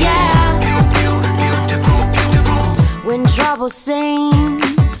 yeah. When trouble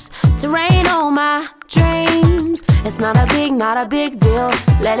seems to rain on my dreams, it's not a big deal.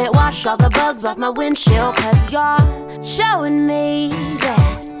 Let it wash all the bugs off my windshield, 'cause you're showing me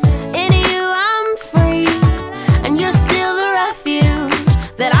that in you I'm free, and you're still the refuge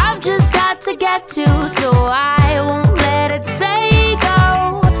that I've just got to get to. So I won't let a day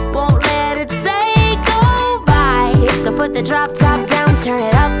go, won't let a day go by. So put the drop top down, turn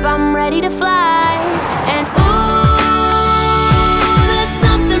it up, I'm ready to fly. And there's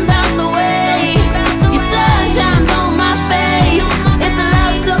something about the way your sun shines on my face. It's a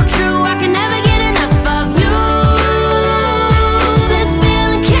love so true, I can never get enough of you. This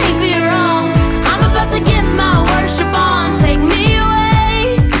feeling can't be wrong. I'm about to get my worship on, take me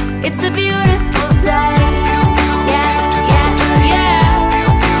away. It's a beautiful day. Yeah, yeah,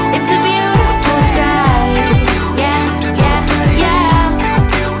 yeah. It's a beautiful day. Yeah, yeah, yeah.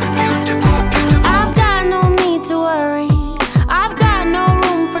 I've got no need to worry. I've got no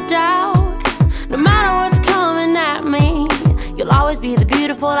room for doubt. No matter what's coming at me, you'll always be the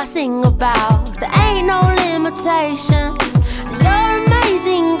beautiful I sing about. There ain't no limitations to your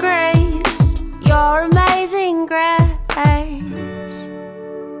amazing grace, your amazing grace.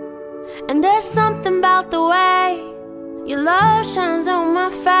 And there's something about the way your love shines on my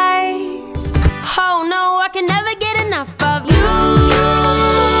face. Oh no, I can never get enough of you.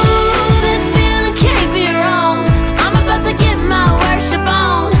 This feeling can't be wrong. I'm about to get my worship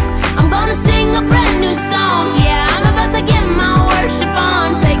on. I'm gonna sing a brand new song. Yeah, I'm about to get my worship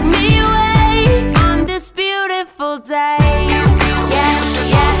on, take me away on this beautiful day. Yeah,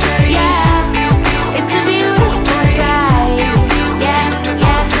 yeah, yeah. It's a beautiful day. Yeah,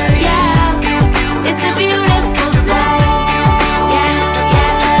 yeah, yeah. It's a beautiful day. Yeah,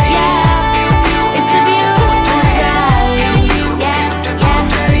 yeah, yeah. It's a beautiful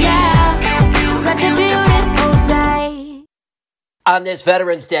On this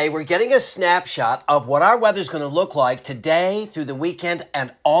Veterans Day, we're getting a snapshot of what our weather's going to look like today through the weekend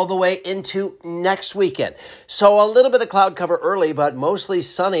and all the way into next weekend. So a little bit of cloud cover early, but mostly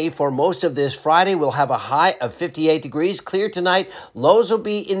sunny for most of this Friday. We'll have a high of 58 degrees. Clear tonight. Lows will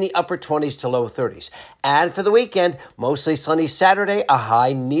be in the upper 20s to low 30s. And for the weekend, mostly sunny Saturday, a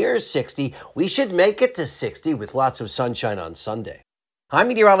high near 60. We should make it to 60 with lots of sunshine on Sunday. I'm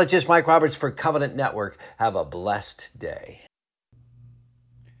meteorologist Mike Roberts for Covenant Network. Have a blessed day.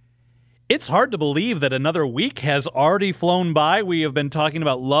 It's hard to believe that another week has already flown by. We have been talking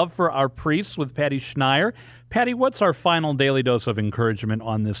about love for our priests with Patty Schneier. Patty, what's our final daily dose of encouragement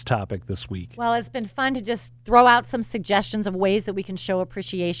on this topic this week? Well, it's been fun to just throw out some suggestions of ways that we can show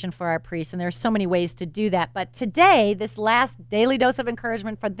appreciation for our priests, and there are so many ways to do that. But today, this last daily dose of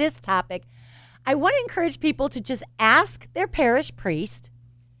encouragement for this topic, I want to encourage people to just ask their parish priest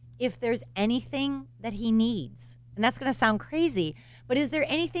if there's anything that he needs. And that's going to sound crazy, but is there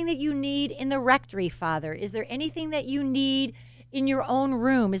anything that you need in the rectory, Father? Is there anything that you need in your own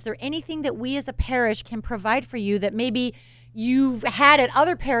room? Is there anything that we as a parish can provide for you that maybe you've had at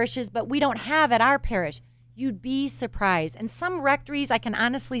other parishes, but we don't have at our parish? You'd be surprised. And some rectories, I can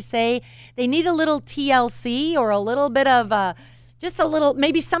honestly say, they need a little TLC or a little bit of just a little,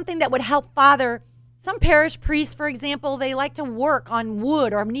 maybe something that would help Father. Some parish priests, for example, they like to work on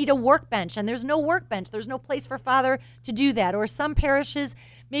wood or need a workbench, and there's no workbench. There's no place for Father to do that. Or some parishes,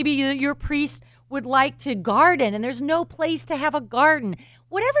 maybe your priest would like to garden, and there's no place to have a garden.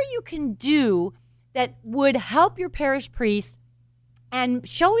 Whatever you can do that would help your parish priest and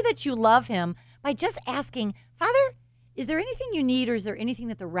show that you love him by just asking, Father, is there anything you need, or is there anything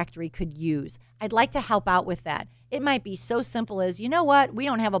that the rectory could use? I'd like to help out with that. It might be so simple as, you know what, we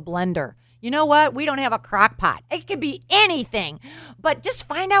don't have a blender. You know what? We don't have a crock pot. It could be anything, but just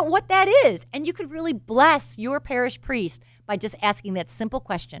find out what that is. And you could really bless your parish priest by just asking that simple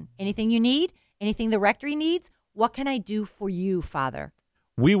question. Anything you need? Anything the rectory needs? What can I do for you, Father?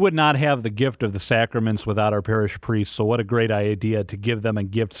 We would not have the gift of the sacraments without our parish priests, so what a great idea to give them a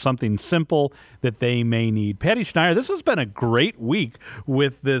gift, something simple that they may need. Patty Schneier, this has been a great week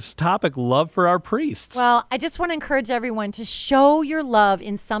with this topic, love for our priests. Well, I just want to encourage everyone to show your love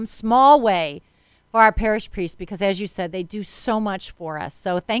in some small way for our parish priests, because as you said, they do so much for us.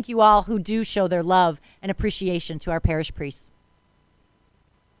 So thank you all who do show their love and appreciation to our parish priests.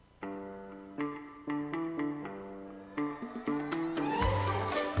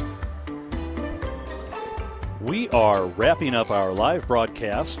 We are wrapping up our live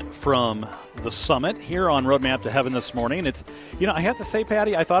broadcast from the summit here on Roadmap to Heaven this morning. It's, I have to say,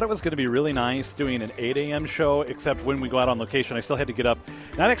 Patty, I thought it was going to be really nice doing an 8 a.m. show, except when we go out on location, I still had to get up.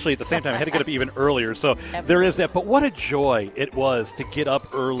 Not actually at the same time, I had to get up even earlier. So there is that. But what a joy it was to get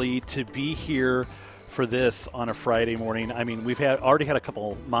up early, to be here for this on a Friday morning. I mean, we've already had a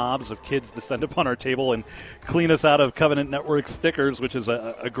couple mobs of kids descend upon our table and clean us out of Covenant Network stickers, which is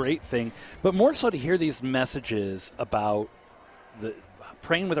a great thing. But more so to hear these messages about the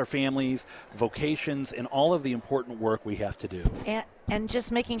praying with our families, vocations, and all of the important work we have to do. And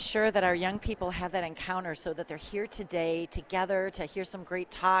just making sure that our young people have that encounter so that they're here today together to hear some great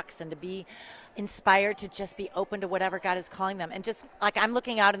talks and to be inspired to just be open to whatever God is calling them. And just like I'm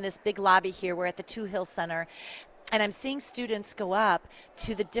looking out in this big lobby here, we're at the Two Hill Center, and I'm seeing students go up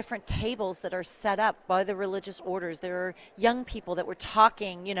to the different tables that are set up by the religious orders. There are young people that were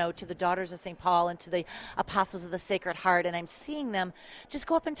talking, to the Daughters of St. Paul and to the Apostles of the Sacred Heart, and I'm seeing them just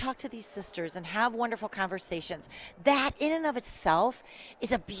go up and talk to these sisters and have wonderful conversations. That in and of itself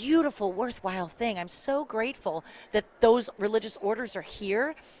is a beautiful, worthwhile thing. I'm so grateful that those religious orders are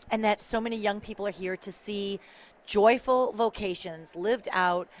here and that so many young people are here to see joyful vocations lived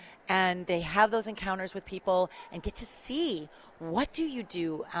out, and they have those encounters with people and get to see, what do you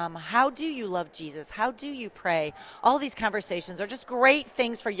do? How do you love Jesus? How do you pray? All these conversations are just great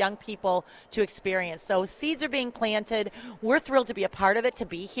things for young people to experience. So seeds are being planted. We're thrilled to be a part of it, to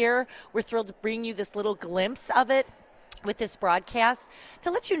be here. We're thrilled to bring you this little glimpse of it with this broadcast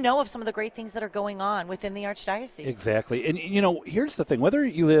to let you know of some of the great things that are going on within the Archdiocese. Exactly. And, here's the thing. Whether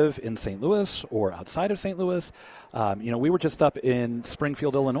you live in St. Louis or outside of St. Louis, we were just up in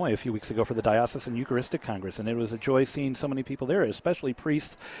Springfield, Illinois a few weeks ago for the Diocesan Eucharistic Congress, and it was a joy seeing so many people there, especially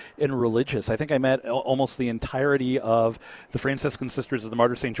priests and religious. I think I met almost the entirety of the Franciscan Sisters of the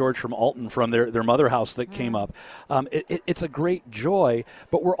Martyr St. George from Alton, from their mother house that came up. It's a great joy,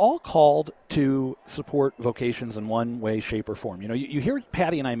 but we're all called to support vocations in one way, shape, or form. You hear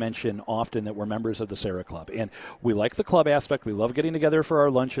Patty and I mention often that we're members of the Sarah Club, and we like the club aspect. We love getting together for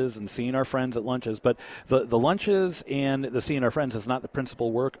our lunches and seeing our friends at lunches, but the lunches and the seeing our friends is not the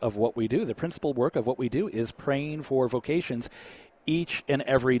principal work of what we do. The principal work of what we do is praying for vocations each and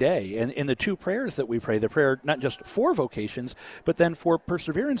every day. And in the two prayers that we pray, the prayer not just for vocations, but then for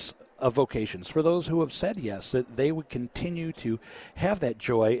perseverance of vocations, for those who have said yes, that they would continue to have that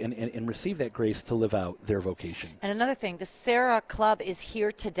joy and receive that grace to live out their vocation. And another thing, the Sarah Club is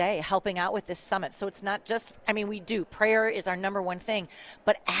here today helping out with this summit. So it's not just, we do. Prayer is our number one thing,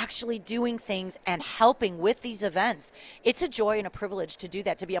 but actually doing things and helping with these events. It's a joy and a privilege to do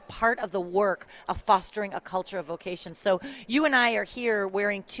that, to be a part of the work of fostering a culture of vocation. So you and I are here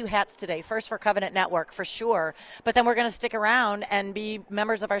wearing two hats today. First for Covenant Network, for sure, but then we're going to stick around and be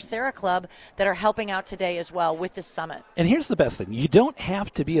members of our Sarah Club that are helping out today as well with this summit. And here's the best thing. You don't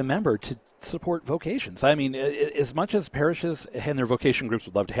have to be a member to support vocations. As much as parishes and their vocation groups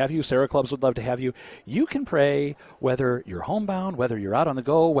would love to have you, Sarah Clubs would love to have you, you can pray whether you're homebound, whether you're out on the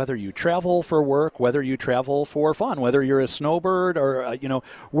go, whether you travel for work, whether you travel for fun, whether you're a snowbird or,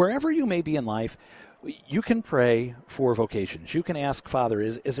 wherever you may be in life. You can pray for vocations. You can ask, Father,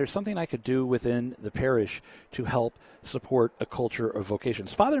 is there something I could do within the parish to help support a culture of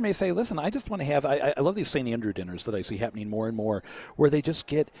vocations? Father may say, listen, I just want to have, I love these St. Andrew dinners that I see happening more and more, where they just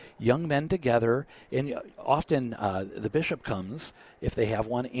get young men together, and often the bishop comes, if they have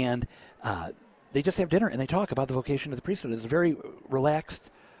one, and they just have dinner, and they talk about the vocation of the priesthood. It's a very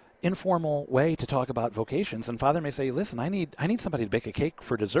relaxed, informal way to talk about vocations. And Father may say, listen, I need somebody to bake a cake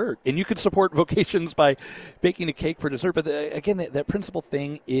for dessert. And you could support vocations by baking a cake for dessert. But again, that principal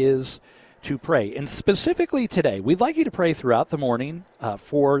thing is to pray. And specifically today, we'd like you to pray throughout the morning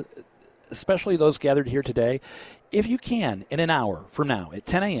for especially those gathered here today. If you can, in an hour from now at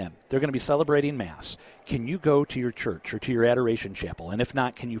 10 a.m., they're going to be celebrating Mass. Can you go to your church or to your adoration chapel? And if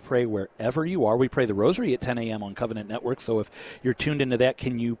not, can you pray wherever you are? We pray the Rosary at 10 a.m. on Covenant Network. So if you're tuned into that,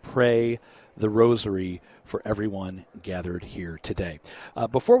 can you pray the Rosary for everyone gathered here today?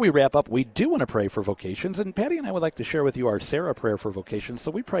 Before we wrap up, we do want to pray for vocations. And Patty and I would like to share with you our Sarah prayer for vocations.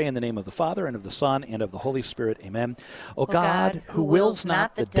 So we pray in the name of the Father, and of the Son, and of the Holy Spirit. Amen. O God, who wills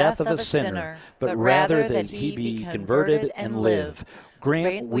not the death of a sinner, but rather that he be converted and live,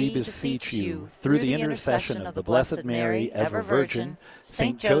 grant, we beseech you, through the intercession of the Blessed Mary, ever Virgin,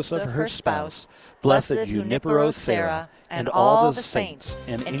 Saint Joseph, her spouse, Blessed Junipero Sarah, and all the saints,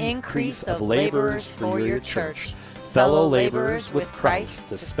 an increase of laborers for your church, fellow laborers with Christ,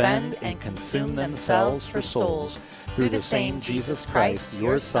 to spend and consume themselves for souls, through the same Jesus Christ,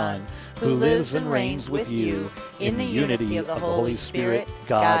 your Son, who lives and reigns with you in the unity of the Holy Spirit,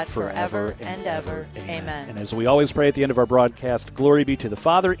 God, forever and ever. Amen. And as we always pray at the end of our broadcast, glory be to the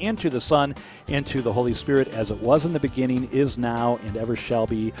Father, and to the Son, and to the Holy Spirit, as it was in the beginning, is now, and ever shall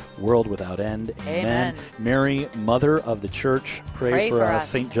be, world without end. Amen. Mary, Mother of the Church, pray for us.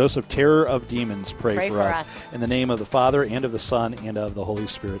 Saint Joseph, terror of demons, pray for us. In the name of the Father, and of the Son, and of the Holy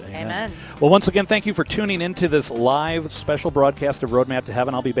Spirit. Amen. Well, once again, thank you for tuning into this live special broadcast of Roadmap to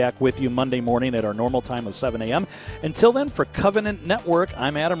Heaven. I'll be back with you Monday morning at our normal time of 7 a.m. Until then, for Covenant Network,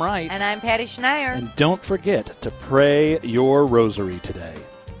 I'm Adam Wright. And I'm Patty Schneier. And don't forget to pray your rosary today.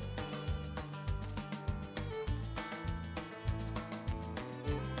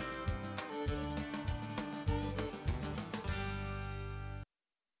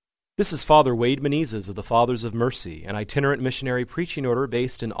 This is Father Wade Menezes of the Fathers of Mercy, an itinerant missionary preaching order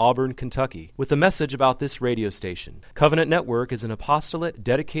based in Auburn, Kentucky, with a message about this radio station. Covenant Network is an apostolate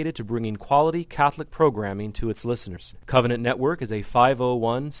dedicated to bringing quality Catholic programming to its listeners. Covenant Network is a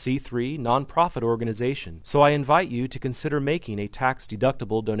 501c3 nonprofit organization, so I invite you to consider making a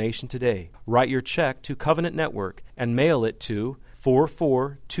tax-deductible donation today. Write your check to Covenant Network and mail it to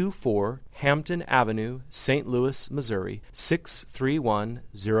 4424 Hampton Avenue, St. Louis, Missouri,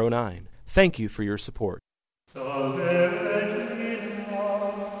 63109. Thank you for your support. Nostra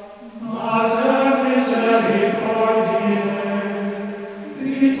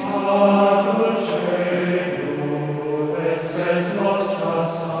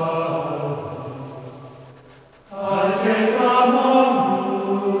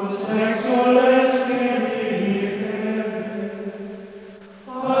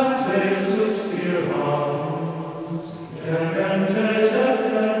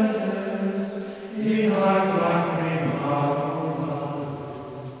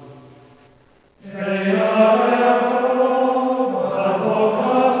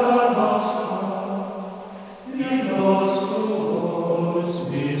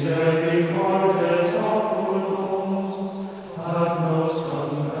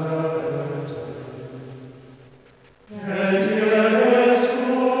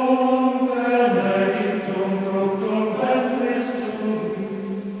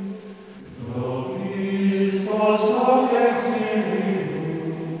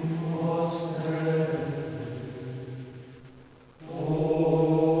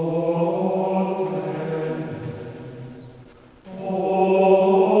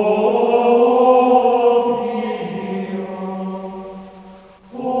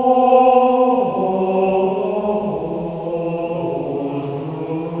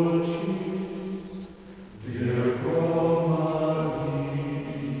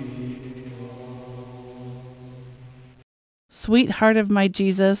Sweet heart of my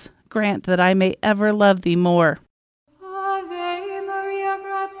Jesus, grant that I may ever love thee more. Ave Maria,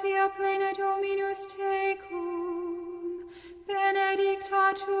 gratia plena Dominus tecum,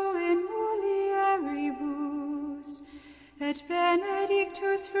 benedicta tu in mulieribus, et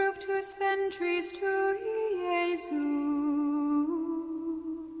benedictus fructus ventris tui, Iesus.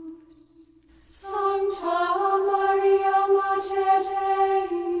 Sancta Maria, Mater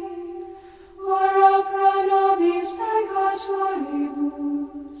Dei, ora pro nobis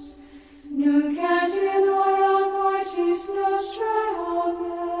peccatoribus, nunc et in hora mortis nostrae.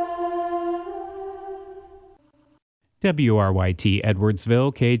 Amen. WRYT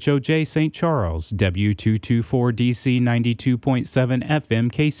Edwardsville, KHOJ St. Charles, W224DC 92.7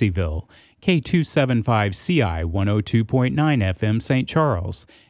 FM Caseyville, K275CI 102.9 FM St. Charles,